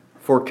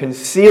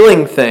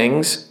concealing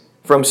things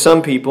from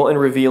some people and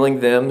revealing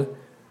them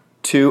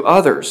to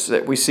others.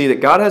 That we see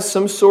that God has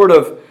some sort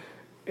of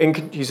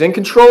he's in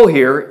control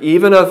here,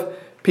 even of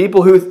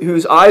people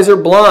whose eyes are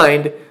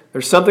blind.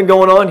 There's something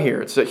going on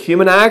here. It's that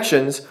human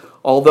actions,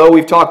 although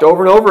we've talked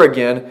over and over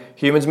again,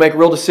 humans make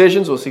real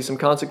decisions. We'll see some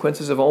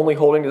consequences of only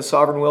holding to the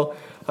sovereign will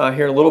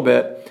here in a little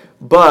bit.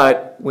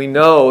 But we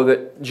know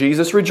that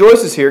Jesus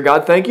rejoices here.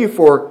 God, thank you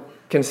for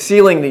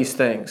concealing these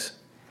things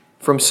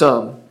from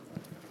some.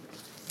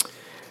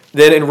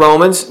 Then in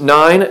Romans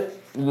 9,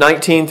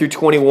 19 through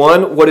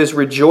 21, what is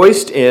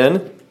rejoiced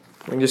in,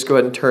 let me just go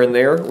ahead and turn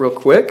there real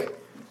quick.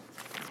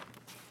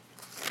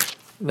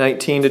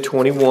 19 to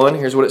 21,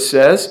 here's what it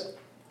says.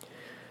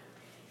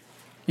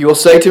 You will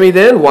say to me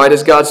then, why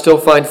does God still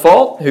find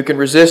fault? Who can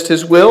resist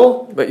his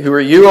will? But who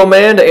are you, O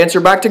man, to answer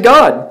back to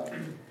God?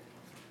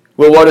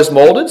 Will what is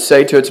molded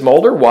say to its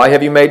molder, why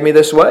have you made me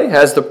this way?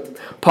 Has the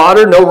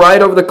potter no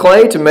right over the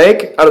clay to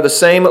make out of the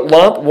same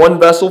lump one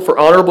vessel for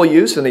honorable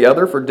use and the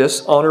other for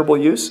dishonorable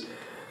use?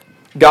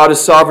 God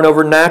is sovereign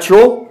over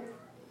natural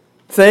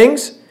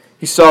things.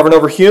 He's sovereign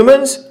over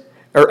humans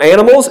or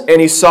animals, and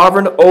he's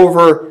sovereign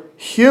over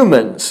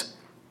humans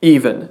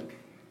even.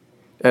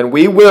 And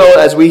we will,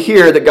 as we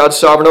hear that God's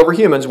sovereign over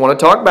humans, want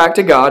to talk back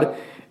to God,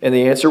 and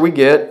the answer we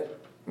get,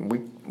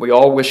 we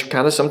all wish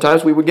kind of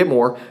sometimes we would get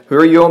more. Who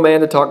are you, O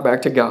man, to talk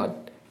back to God?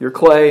 You're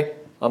clay,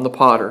 I'm the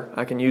potter.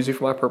 I can use you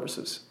for my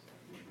purposes.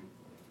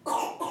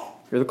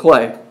 You're the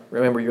clay.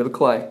 Remember, you're the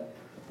clay.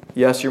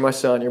 Yes, you're my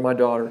son, you're my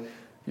daughter.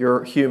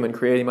 You're human,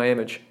 creating my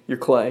image. You're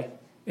clay,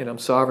 and I'm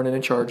sovereign and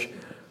in charge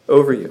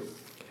over you.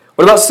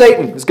 What about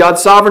Satan? Is God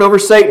sovereign over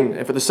Satan?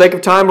 And for the sake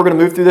of time, we're going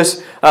to move through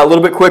this a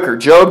little bit quicker.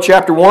 Job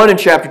chapter 1 and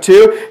chapter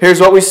 2, here's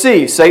what we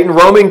see. Satan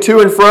roaming to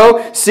and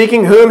fro,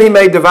 seeking whom he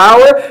may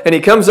devour, and he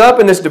comes up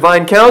in this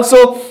divine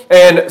council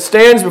and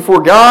stands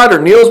before God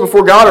or kneels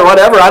before God or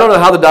whatever. I don't know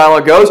how the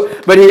dialogue goes,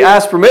 but he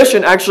asks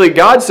permission. Actually,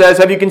 God says,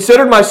 have you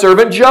considered my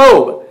servant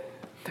Job?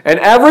 And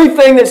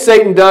everything that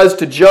Satan does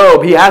to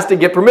Job, he has to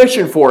get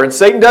permission for. And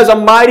Satan does a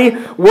mighty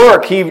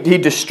work. He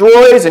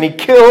destroys and he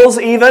kills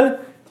even.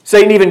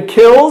 Satan even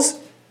kills,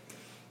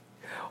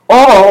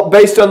 all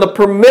based on the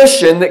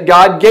permission that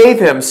God gave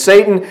him.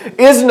 Satan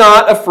is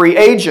not a free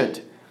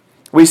agent.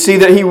 We see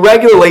that he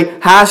regularly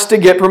has to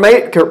get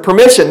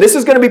permission. This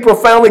is going to be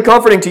profoundly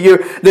comforting to you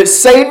that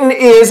Satan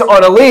is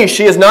on a leash.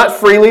 He is not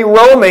freely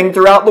roaming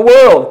throughout the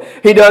world.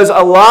 He does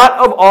a lot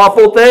of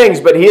awful things,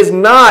 but he is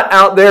not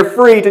out there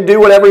free to do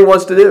whatever he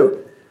wants to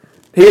do.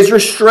 He is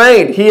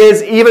restrained. He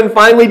is even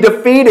finally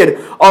defeated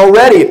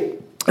already.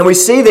 And we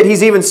see that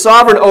he's even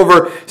sovereign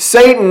over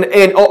Satan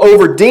and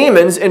over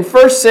demons. In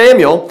 1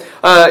 Samuel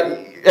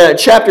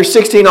chapter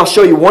 16, I'll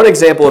show you one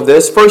example of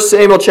this. 1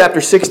 Samuel chapter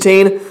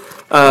 16,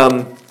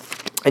 and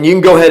you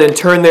can go ahead and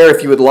turn there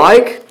if you would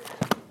like.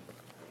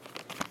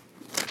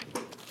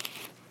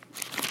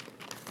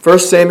 1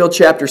 Samuel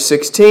chapter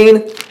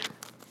 16.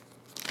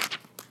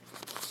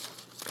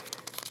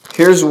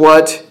 Here's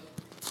what,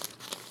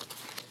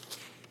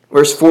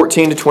 verse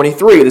 14 to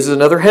 23. This is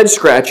another head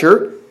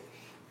scratcher.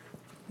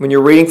 When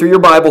you're reading through your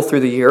Bible through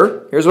the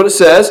year, here's what it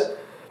says.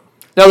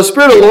 Now the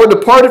Spirit of the Lord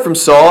departed from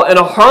Saul, and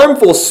a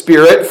harmful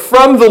spirit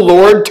from the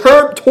Lord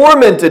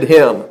tormented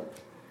him.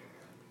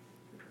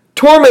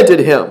 Tormented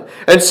him.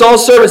 And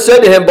Saul's servant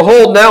said to him,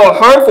 Behold, now a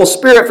harmful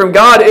spirit from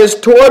God is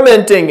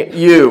tormenting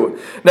you.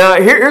 Now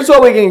here's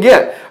what we can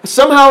get.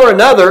 Somehow or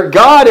another,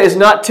 God is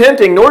not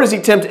tempting, nor does He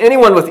tempt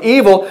anyone with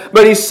evil,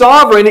 but He's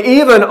sovereign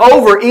even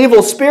over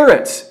evil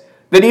spirits.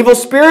 That evil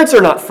spirits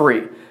are not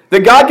free.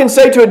 That God can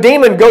say to a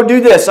demon, go do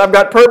this, I've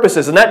got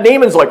purposes. And that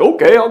demon's like,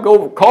 okay, I'll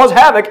go cause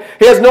havoc.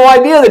 He has no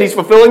idea that he's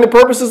fulfilling the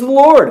purposes of the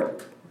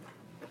Lord.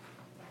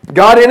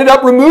 God ended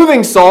up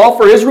removing Saul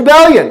for his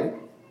rebellion.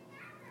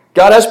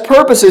 God has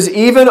purposes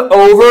even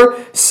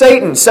over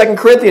Satan. 2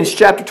 Corinthians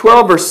chapter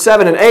 12, verse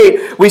 7 and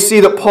 8, we see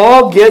that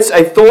Paul gets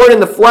a thorn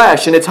in the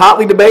flesh, and it's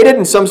hotly debated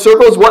in some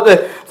circles what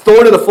the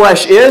thorn of the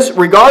flesh is.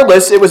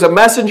 Regardless, it was a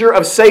messenger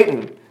of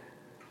Satan.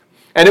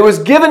 And it was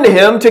given to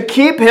him to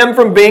keep him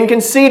from being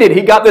conceited.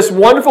 He got this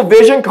wonderful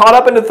vision, caught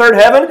up into third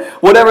heaven,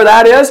 whatever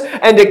that is,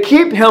 and to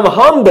keep him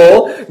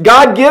humble,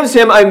 God gives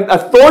him a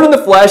thorn in the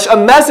flesh, a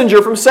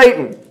messenger from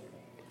Satan.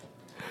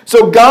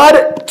 So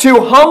God,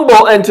 to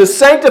humble and to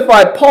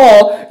sanctify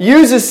Paul,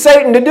 uses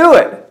Satan to do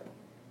it.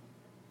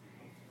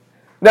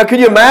 Now,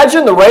 could you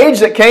imagine the rage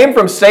that came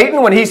from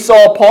Satan when he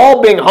saw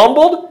Paul being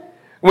humbled?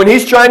 When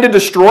he's trying to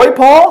destroy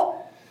Paul?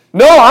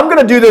 No, I'm going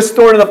to do this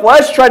thorn in the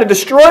flesh, try to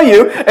destroy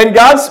you. And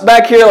God's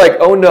back here like,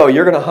 oh no,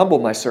 you're going to humble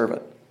my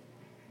servant.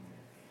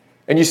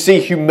 And you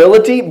see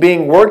humility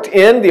being worked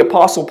in the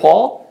Apostle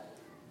Paul.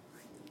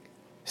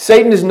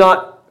 Satan is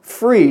not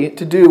free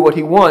to do what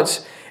he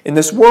wants in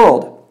this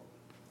world.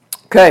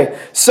 Okay,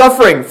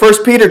 suffering.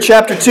 1 Peter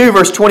chapter 2,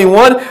 verse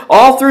 21.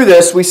 All through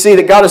this, we see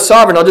that God is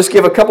sovereign. I'll just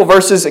give a couple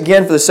verses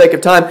again for the sake of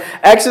time.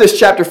 Exodus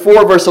chapter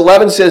 4, verse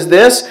 11 says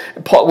this.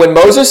 When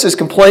Moses is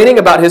complaining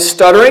about his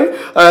stuttering,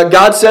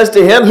 God says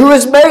to him, Who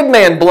has made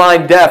man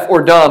blind, deaf,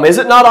 or dumb? Is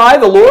it not I,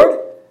 the Lord?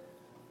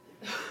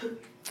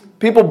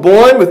 People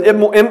born with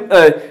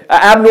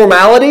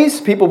abnormalities,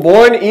 people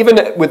born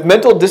even with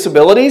mental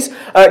disabilities,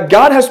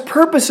 God has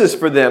purposes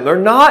for them. They're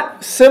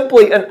not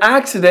simply an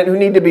accident who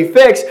need to be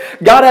fixed.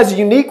 God has a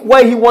unique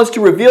way He wants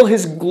to reveal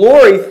His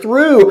glory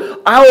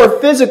through our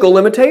physical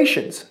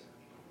limitations.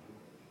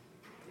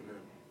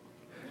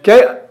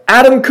 Okay,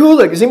 Adam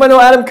Kulig. Does anybody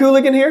know Adam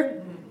Kulig in here?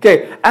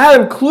 Okay,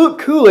 Adam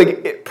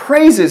Kulig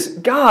praises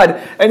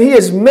God, and he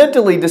is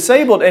mentally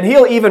disabled, and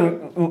he'll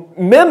even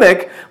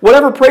mimic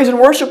whatever praise and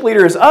worship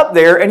leader is up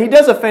there, and he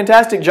does a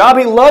fantastic job.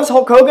 He loves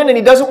Hulk Hogan, and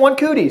he doesn't want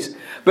cooties.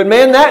 But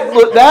man,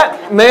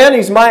 that man,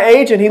 he's my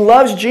age, and he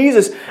loves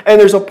Jesus, and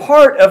there's a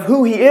part of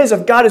who he is,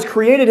 of God has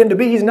created him to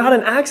be. He's not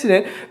an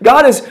accident.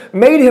 God has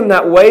made him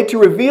that way to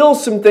reveal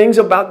some things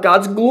about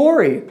God's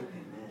glory.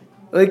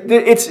 Like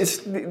it's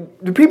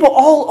the people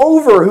all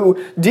over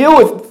who deal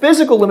with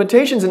physical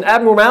limitations and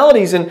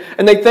abnormalities, and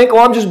they think, oh,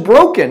 I'm just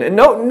broken. And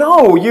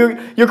no,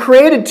 you're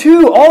created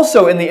too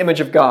also in the image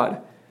of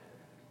God.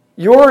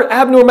 Your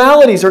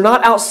abnormalities are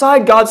not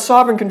outside God's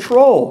sovereign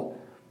control.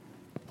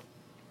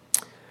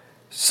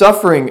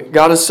 Suffering,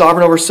 God is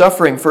sovereign over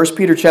suffering. 1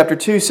 Peter chapter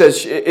 2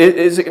 says,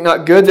 is it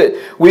not good that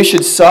we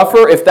should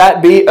suffer if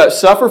that be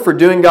suffer for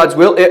doing God's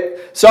will?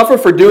 Suffer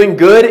for doing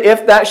good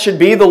if that should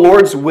be the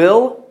Lord's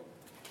will?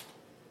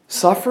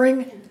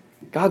 Suffering?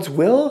 God's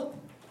will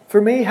for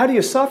me? How do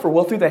you suffer?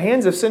 Well, through the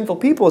hands of sinful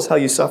people is how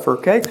you suffer,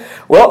 okay?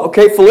 Well,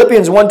 okay,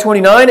 Philippians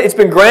 1:29, it's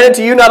been granted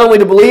to you not only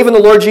to believe in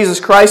the Lord Jesus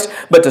Christ,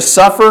 but to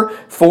suffer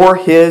for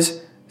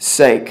His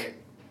sake.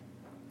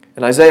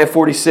 In Isaiah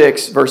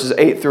 46, verses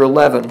 8 through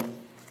 11,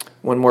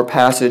 one more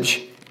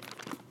passage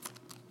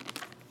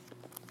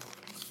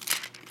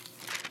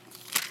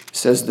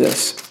says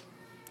this.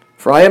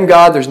 For I am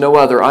God, there's no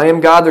other. I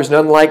am God, there's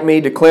none like me,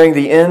 declaring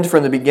the end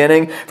from the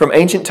beginning, from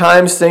ancient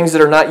times, things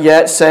that are not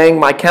yet, saying,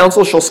 My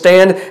counsel shall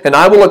stand, and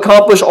I will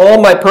accomplish all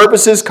my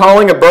purposes,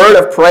 calling a bird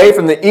of prey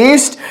from the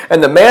east,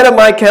 and the man of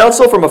my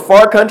counsel from a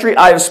far country.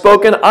 I have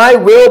spoken, I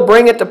will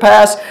bring it to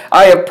pass.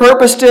 I have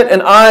purposed it,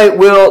 and I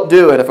will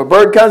do it. If a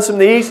bird comes from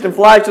the east and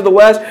flies to the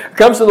west, or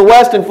comes from the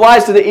west and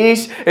flies to the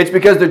east, it's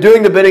because they're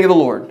doing the bidding of the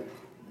Lord.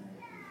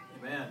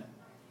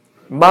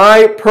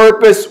 My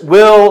purpose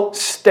will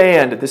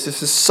stand. This is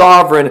His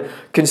sovereign,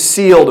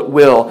 concealed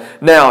will.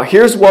 Now,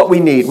 here's what we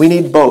need. We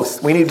need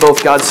both. We need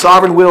both God's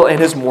sovereign will and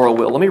His moral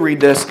will. Let me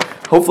read this.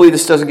 Hopefully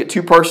this doesn't get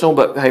too personal,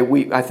 but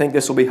hey, I think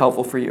this will be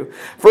helpful for you.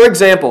 For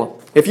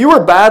example, if you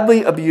were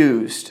badly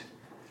abused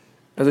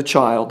as a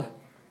child,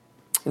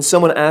 and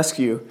someone asks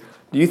you,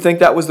 do you think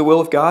that was the will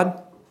of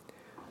God?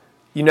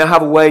 You now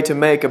have a way to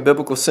make a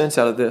biblical sense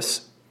out of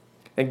this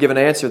and give an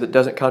answer that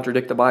doesn't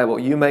contradict the Bible.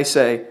 You may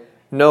say,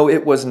 no,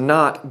 it was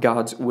not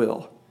God's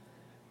will,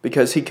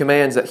 because He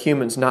commands that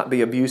humans not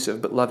be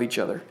abusive but love each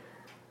other.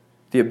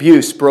 The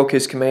abuse broke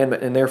His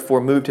commandment and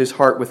therefore moved His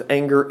heart with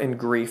anger and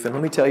grief. And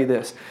let me tell you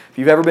this, if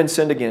you've ever been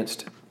sinned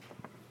against,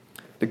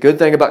 the good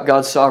thing about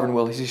God's sovereign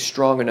will is He's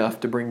strong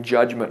enough to bring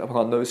judgment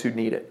upon those who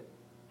need it.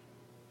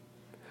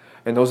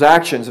 And those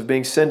actions of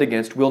being sinned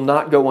against will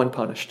not go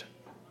unpunished.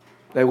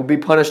 They will be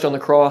punished on the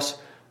cross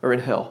or in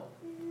hell.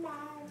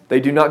 They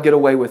do not get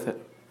away with it.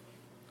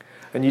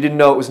 And you didn't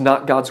know it was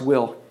not God's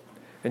will.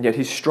 and yet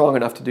He's strong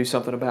enough to do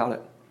something about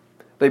it.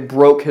 They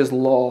broke His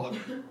law,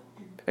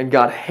 and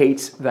God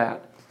hates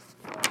that.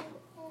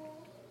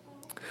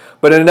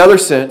 But in another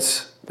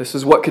sense, this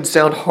is what could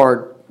sound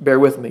hard. Bear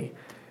with me.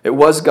 It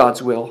was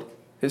God's will,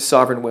 His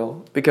sovereign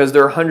will, because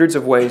there are hundreds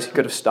of ways He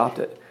could have stopped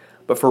it.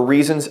 But for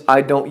reasons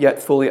I don't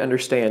yet fully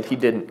understand, He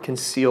didn't.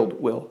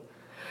 Concealed will.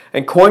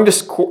 And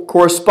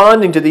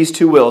corresponding to these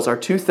two wills are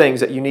two things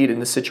that you need in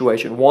this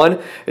situation. One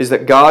is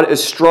that God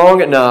is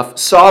strong enough,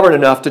 sovereign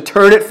enough to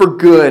turn it for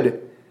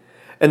good.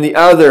 And the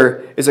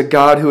other is a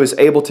God who is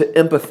able to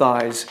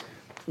empathize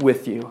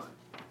with you.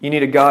 You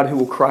need a God who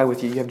will cry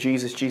with you. You have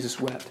Jesus. Jesus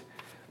wept.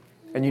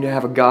 And you need to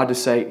have a God to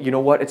say, you know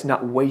what? It's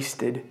not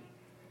wasted.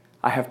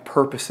 I have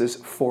purposes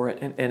for it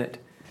and in it.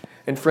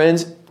 And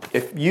friends,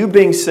 if you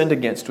being sinned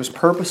against was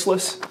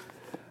purposeless,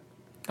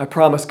 I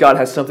promise God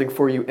has something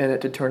for you in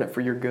it to turn it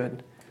for your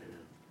good,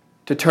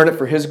 to turn it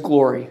for His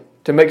glory,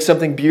 to make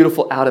something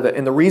beautiful out of it.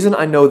 And the reason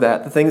I know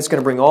that, the thing that's going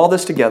to bring all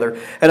this together,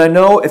 and I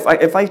know if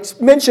I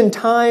mention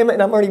time,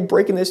 and I'm already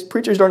breaking this,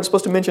 preachers aren't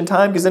supposed to mention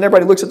time because then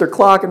everybody looks at their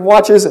clock and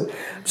watches, and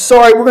I'm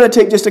sorry, we're going to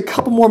take just a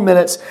couple more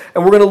minutes,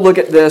 and we're going to look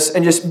at this,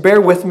 and just bear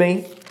with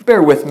me,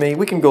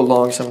 we can go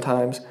long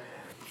sometimes.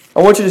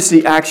 I want you to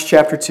see Acts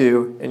chapter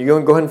 2, and you're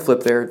going to go ahead and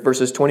flip there,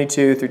 verses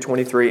 22 through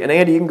 23. And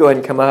Andy, you can go ahead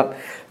and come up.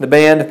 The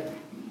band,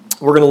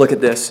 we're going to look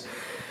at this.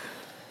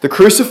 The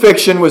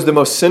crucifixion was the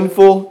most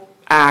sinful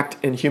act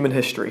in human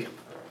history.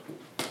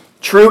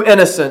 True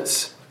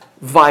innocence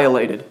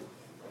violated.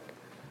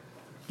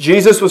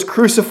 Jesus was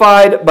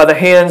crucified by the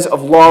hands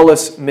of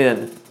lawless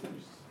men.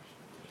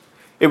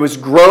 It was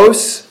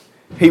gross.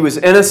 He was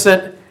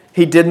innocent.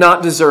 He did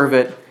not deserve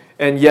it.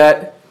 And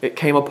yet, it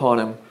came upon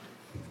Him.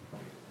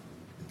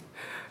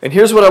 And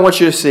here's what I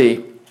want you to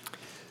see.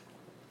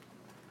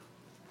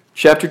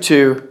 Chapter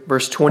 2,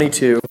 verse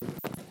 22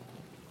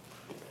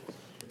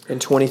 and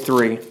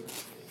 23.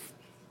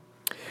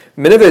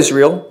 Men of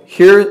Israel,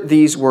 hear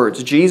these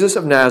words. Jesus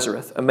of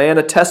Nazareth, a man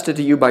attested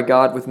to you by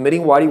God with many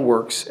mighty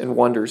works and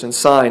wonders and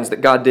signs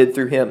that God did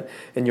through Him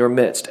in your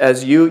midst,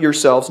 as you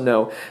yourselves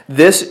know.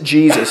 This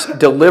Jesus,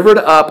 delivered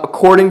up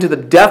according to the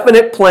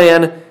definite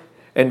plan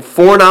and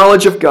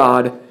foreknowledge of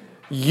God,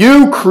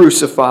 you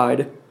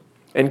crucified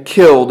and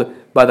killed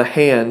by the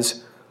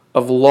hands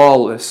of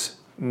lawless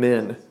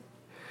men.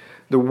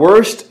 The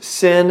worst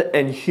sin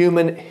in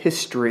human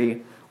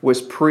history was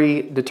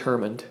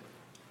predetermined.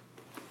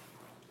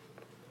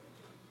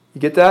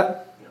 You get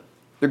that?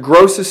 The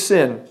grossest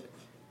sin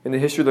in the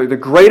history of the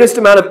greatest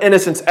amount of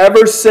innocence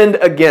ever sinned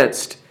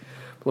against.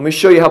 Let me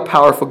show you how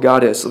powerful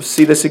God is. Let's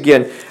see this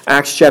again.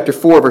 Acts chapter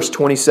 4, verse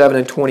 27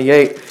 and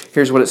 28.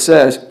 Here's what it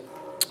says.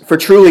 For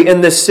truly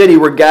in this city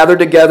were gathered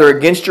together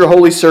against your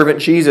holy servant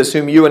Jesus,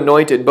 whom you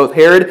anointed, both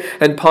Herod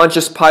and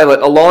Pontius Pilate,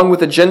 along with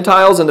the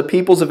Gentiles and the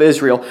peoples of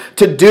Israel,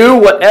 to do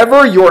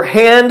whatever your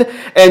hand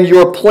and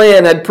your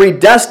plan had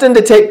predestined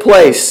to take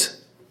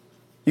place.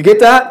 You get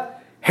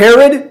that?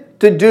 Herod,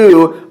 to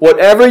do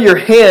whatever your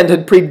hand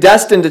had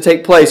predestined to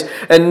take place.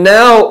 And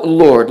now,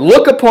 Lord,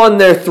 look upon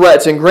their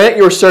threats and grant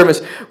your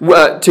servants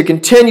to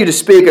continue to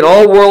speak in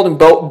all world and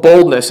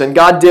boldness. And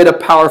God did a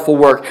powerful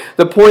work.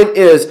 The point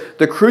is,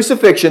 the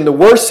crucifixion, the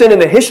worst sin in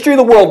the history of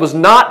the world, was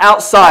not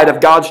outside of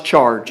God's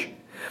charge.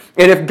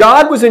 And if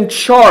God was in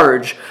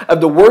charge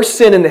of the worst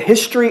sin in the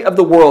history of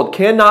the world,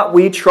 cannot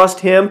we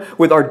trust Him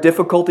with our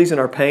difficulties and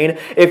our pain?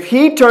 If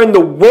He turned the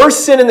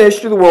worst sin in the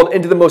history of the world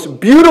into the most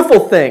beautiful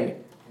thing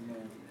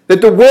that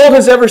the world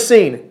has ever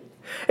seen,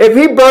 if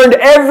He burned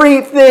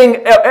everything,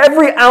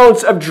 every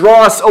ounce of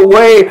dross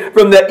away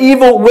from the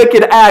evil,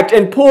 wicked act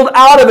and pulled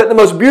out of it the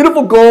most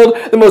beautiful gold,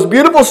 the most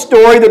beautiful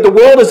story that the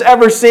world has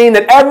ever seen,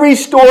 that every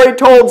story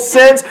told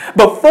since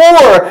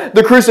before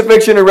the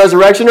crucifixion and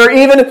resurrection, or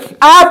even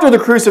after the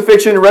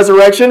crucifixion and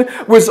resurrection,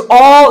 was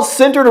all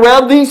centered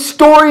around these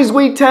stories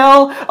we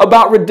tell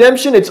about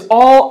redemption, it's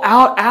all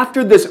out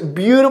after this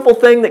beautiful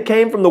thing that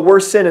came from the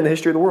worst sin in the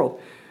history of the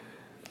world.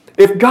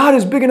 If God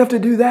is big enough to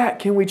do that,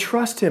 can we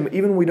trust Him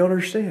even when we don't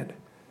understand?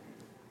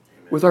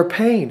 With our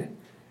pain.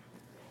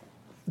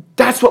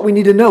 That's what we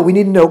need to know. We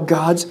need to know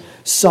God's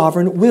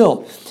sovereign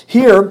will.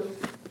 Here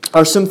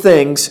are some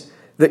things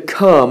that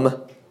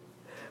come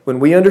when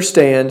we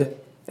understand,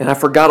 and I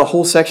forgot a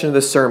whole section of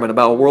this sermon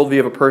about a worldview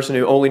of a person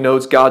who only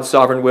knows God's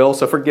sovereign will,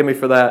 so forgive me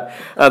for that.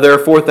 There are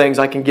 4 things.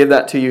 I can give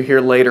that to you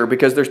here later,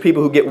 because there's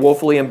people who get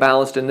woefully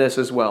imbalanced in this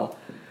as well.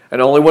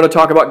 And only want to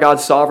talk about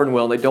God's sovereign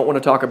will, and they don't want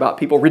to talk about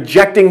people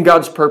rejecting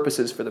God's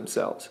purposes for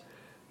themselves.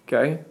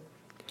 Okay?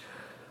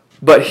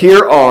 But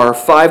here are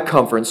 5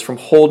 comforts from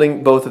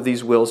holding both of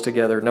these wills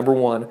together. Number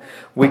 1,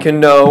 we can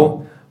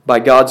know by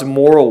God's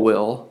moral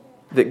will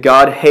that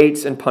God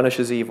hates and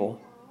punishes evil.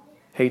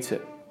 Hates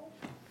it.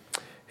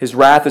 His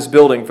wrath is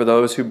building for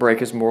those who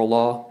break His moral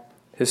law.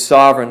 He is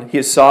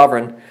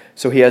sovereign,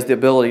 so He has the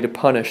ability to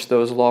punish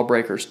those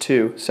lawbreakers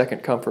too.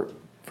 Second comfort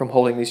from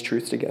holding these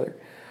truths together.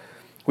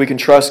 We can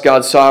trust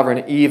God's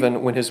sovereign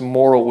even when His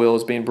moral will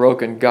is being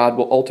broken. God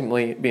will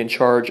ultimately be in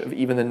charge of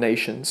even the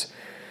nations.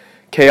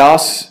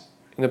 Chaos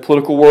in the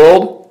political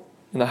world,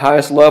 in the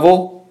highest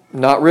level,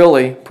 Not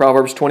really.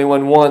 Proverbs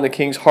 21:1, the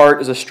king's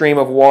heart is a stream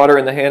of water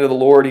in the hand of the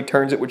Lord. He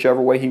turns it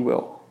whichever way he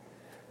will.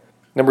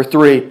 Number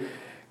 3,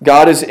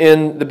 God is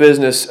in the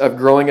business of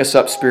growing us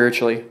up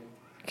spiritually.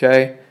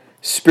 Okay?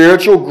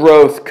 Spiritual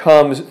growth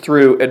comes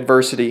through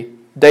adversity.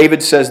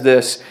 David says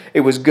this,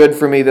 "It was good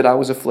for me that I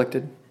was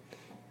afflicted,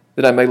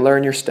 that I may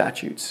learn your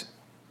statutes."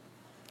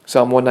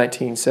 Psalm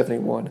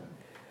 119:71.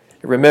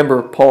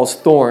 Remember, Paul's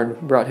thorn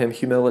brought him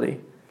humility.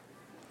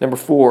 Number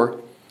 4,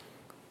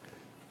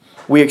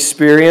 we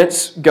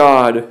experience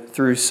God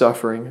through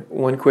suffering.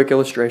 One quick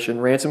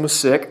illustration. Ransom was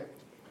sick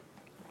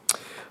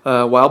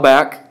a while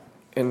back,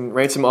 and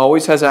Ransom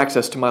always has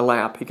access to my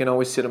lap. He can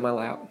always sit in my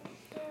lap.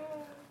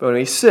 But when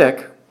he's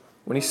sick,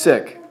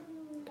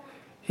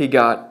 he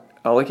got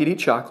all he could eat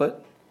chocolate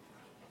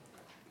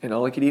and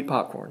all he could eat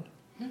popcorn.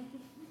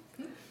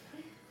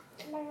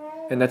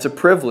 And that's a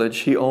privilege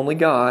he only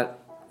got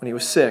when he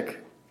was sick.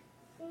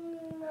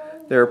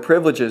 There are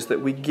privileges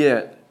that we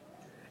get,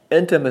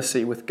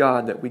 intimacy with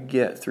God that we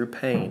get through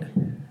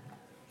pain,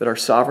 that our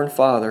sovereign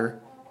Father,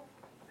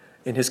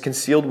 in His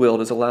concealed will,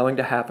 is allowing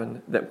to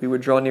happen, that we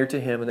would draw near to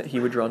Him and that He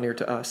would draw near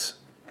to us.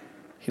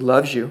 He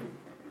loves you.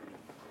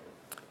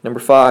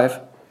 Number 5,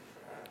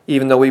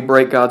 even though we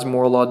break God's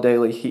moral law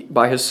daily,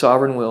 by His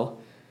sovereign will,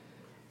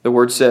 the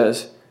Word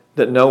says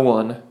that no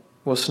one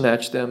will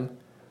snatch them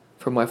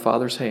from my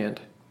Father's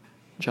hand.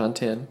 John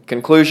 10.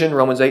 Conclusion,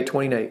 Romans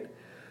 8:28.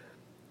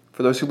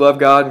 For those who love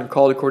God and are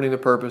called according to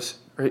purpose,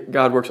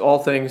 God works all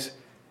things.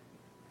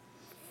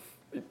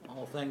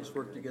 All things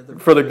work together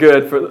For the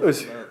good, for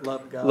those who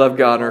love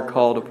God and are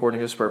called according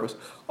to His purpose.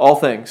 All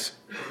things.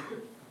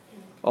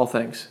 All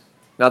things.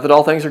 Not that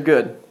all things are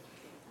good.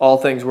 All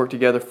things work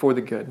together for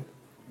the good.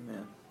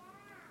 Amen.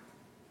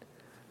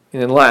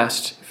 And then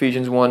last,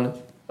 Ephesians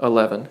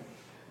 1:11.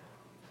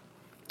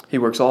 He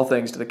works all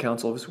things to the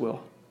counsel of His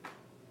will.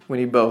 We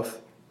need both.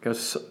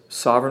 God's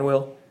sovereign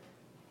will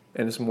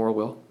and His moral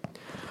will.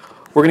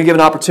 We're going to give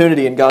an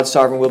opportunity in God's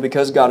sovereign will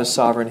because God is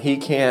sovereign. He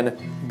can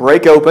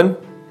break open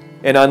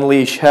and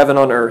unleash heaven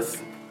on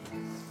earth.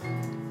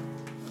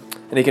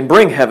 And He can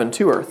bring heaven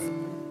to earth.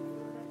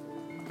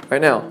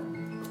 Right now.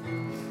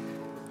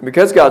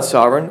 Because God's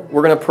sovereign,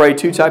 we're going to pray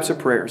 2 types of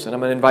prayers. And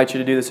I'm going to invite you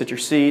to do this at your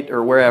seat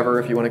or wherever.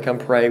 If you want to come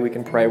pray, we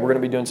can pray. We're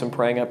going to be doing some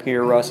praying up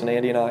here, Russ and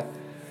Andy and I.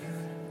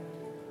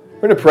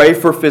 We're going to pray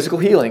for physical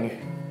healing.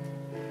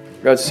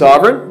 God's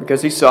sovereign.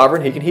 Because He's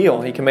sovereign, He can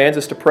heal. He commands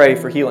us to pray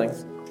for healing.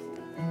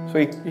 So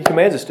He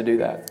commands us to do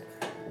that.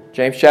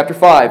 James chapter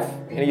 5.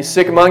 And He is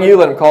sick among you,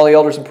 let him call the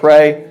elders and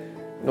pray.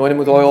 Anoint him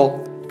with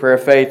oil. The prayer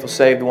of faith will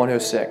save the one who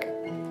is sick.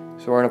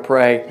 So we're going to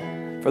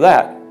pray for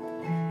that.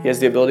 He has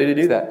the ability to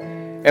do that.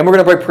 And we're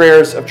going to pray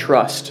prayers of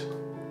trust.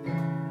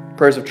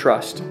 Prayers of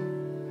trust.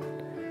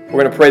 We're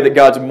going to pray that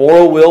God's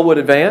moral will would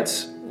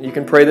advance. You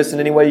can pray this in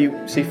any way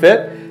you see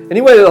fit. Any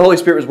way that the Holy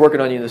Spirit was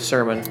working on you in this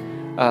sermon.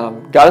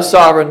 God is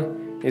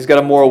sovereign. He's got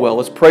a moral will.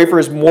 Let's pray for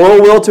His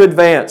moral will to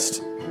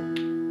advance.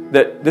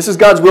 That this is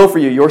God's will for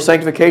you, your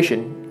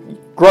sanctification,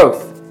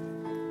 growth.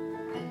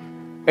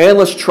 And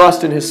let's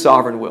trust in His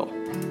sovereign will,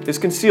 His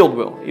concealed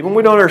will. Even when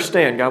we don't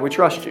understand, God, we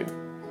trust You.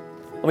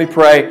 Let me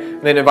pray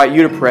and then invite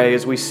you to pray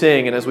as we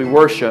sing and as we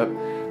worship.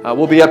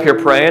 We'll be up here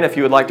praying if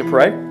you would like to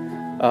pray.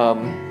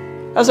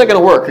 How's that going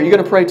to work? Are you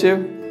going to pray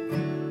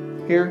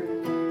too? Here?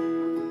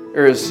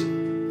 Or is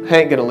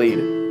Hank going to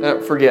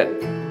lead? Forget.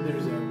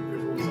 There's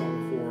one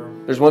song before.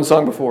 There's one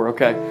song before,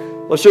 okay.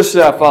 Let's just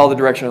follow the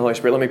direction of the Holy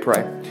Spirit. Let me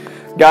pray.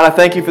 God, I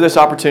thank You for this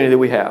opportunity that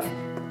we have.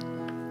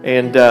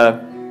 And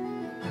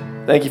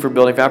thank You for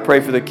building. I pray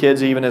for the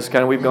kids even as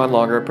kind of we've gone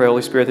longer. I pray,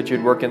 Holy Spirit, that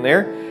You'd work in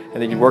there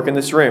and that You'd work in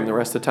this room the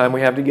rest of the time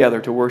we have together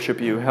to worship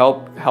You.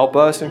 Help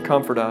us and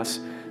comfort us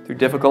through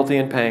difficulty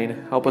and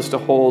pain. Help us to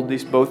hold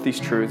both these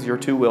truths, Your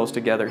 2 wills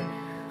together.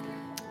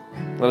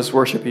 Let us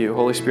worship You.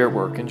 Holy Spirit,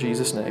 work. In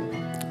Jesus' name,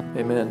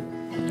 amen.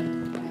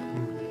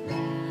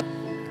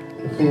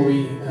 Before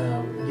we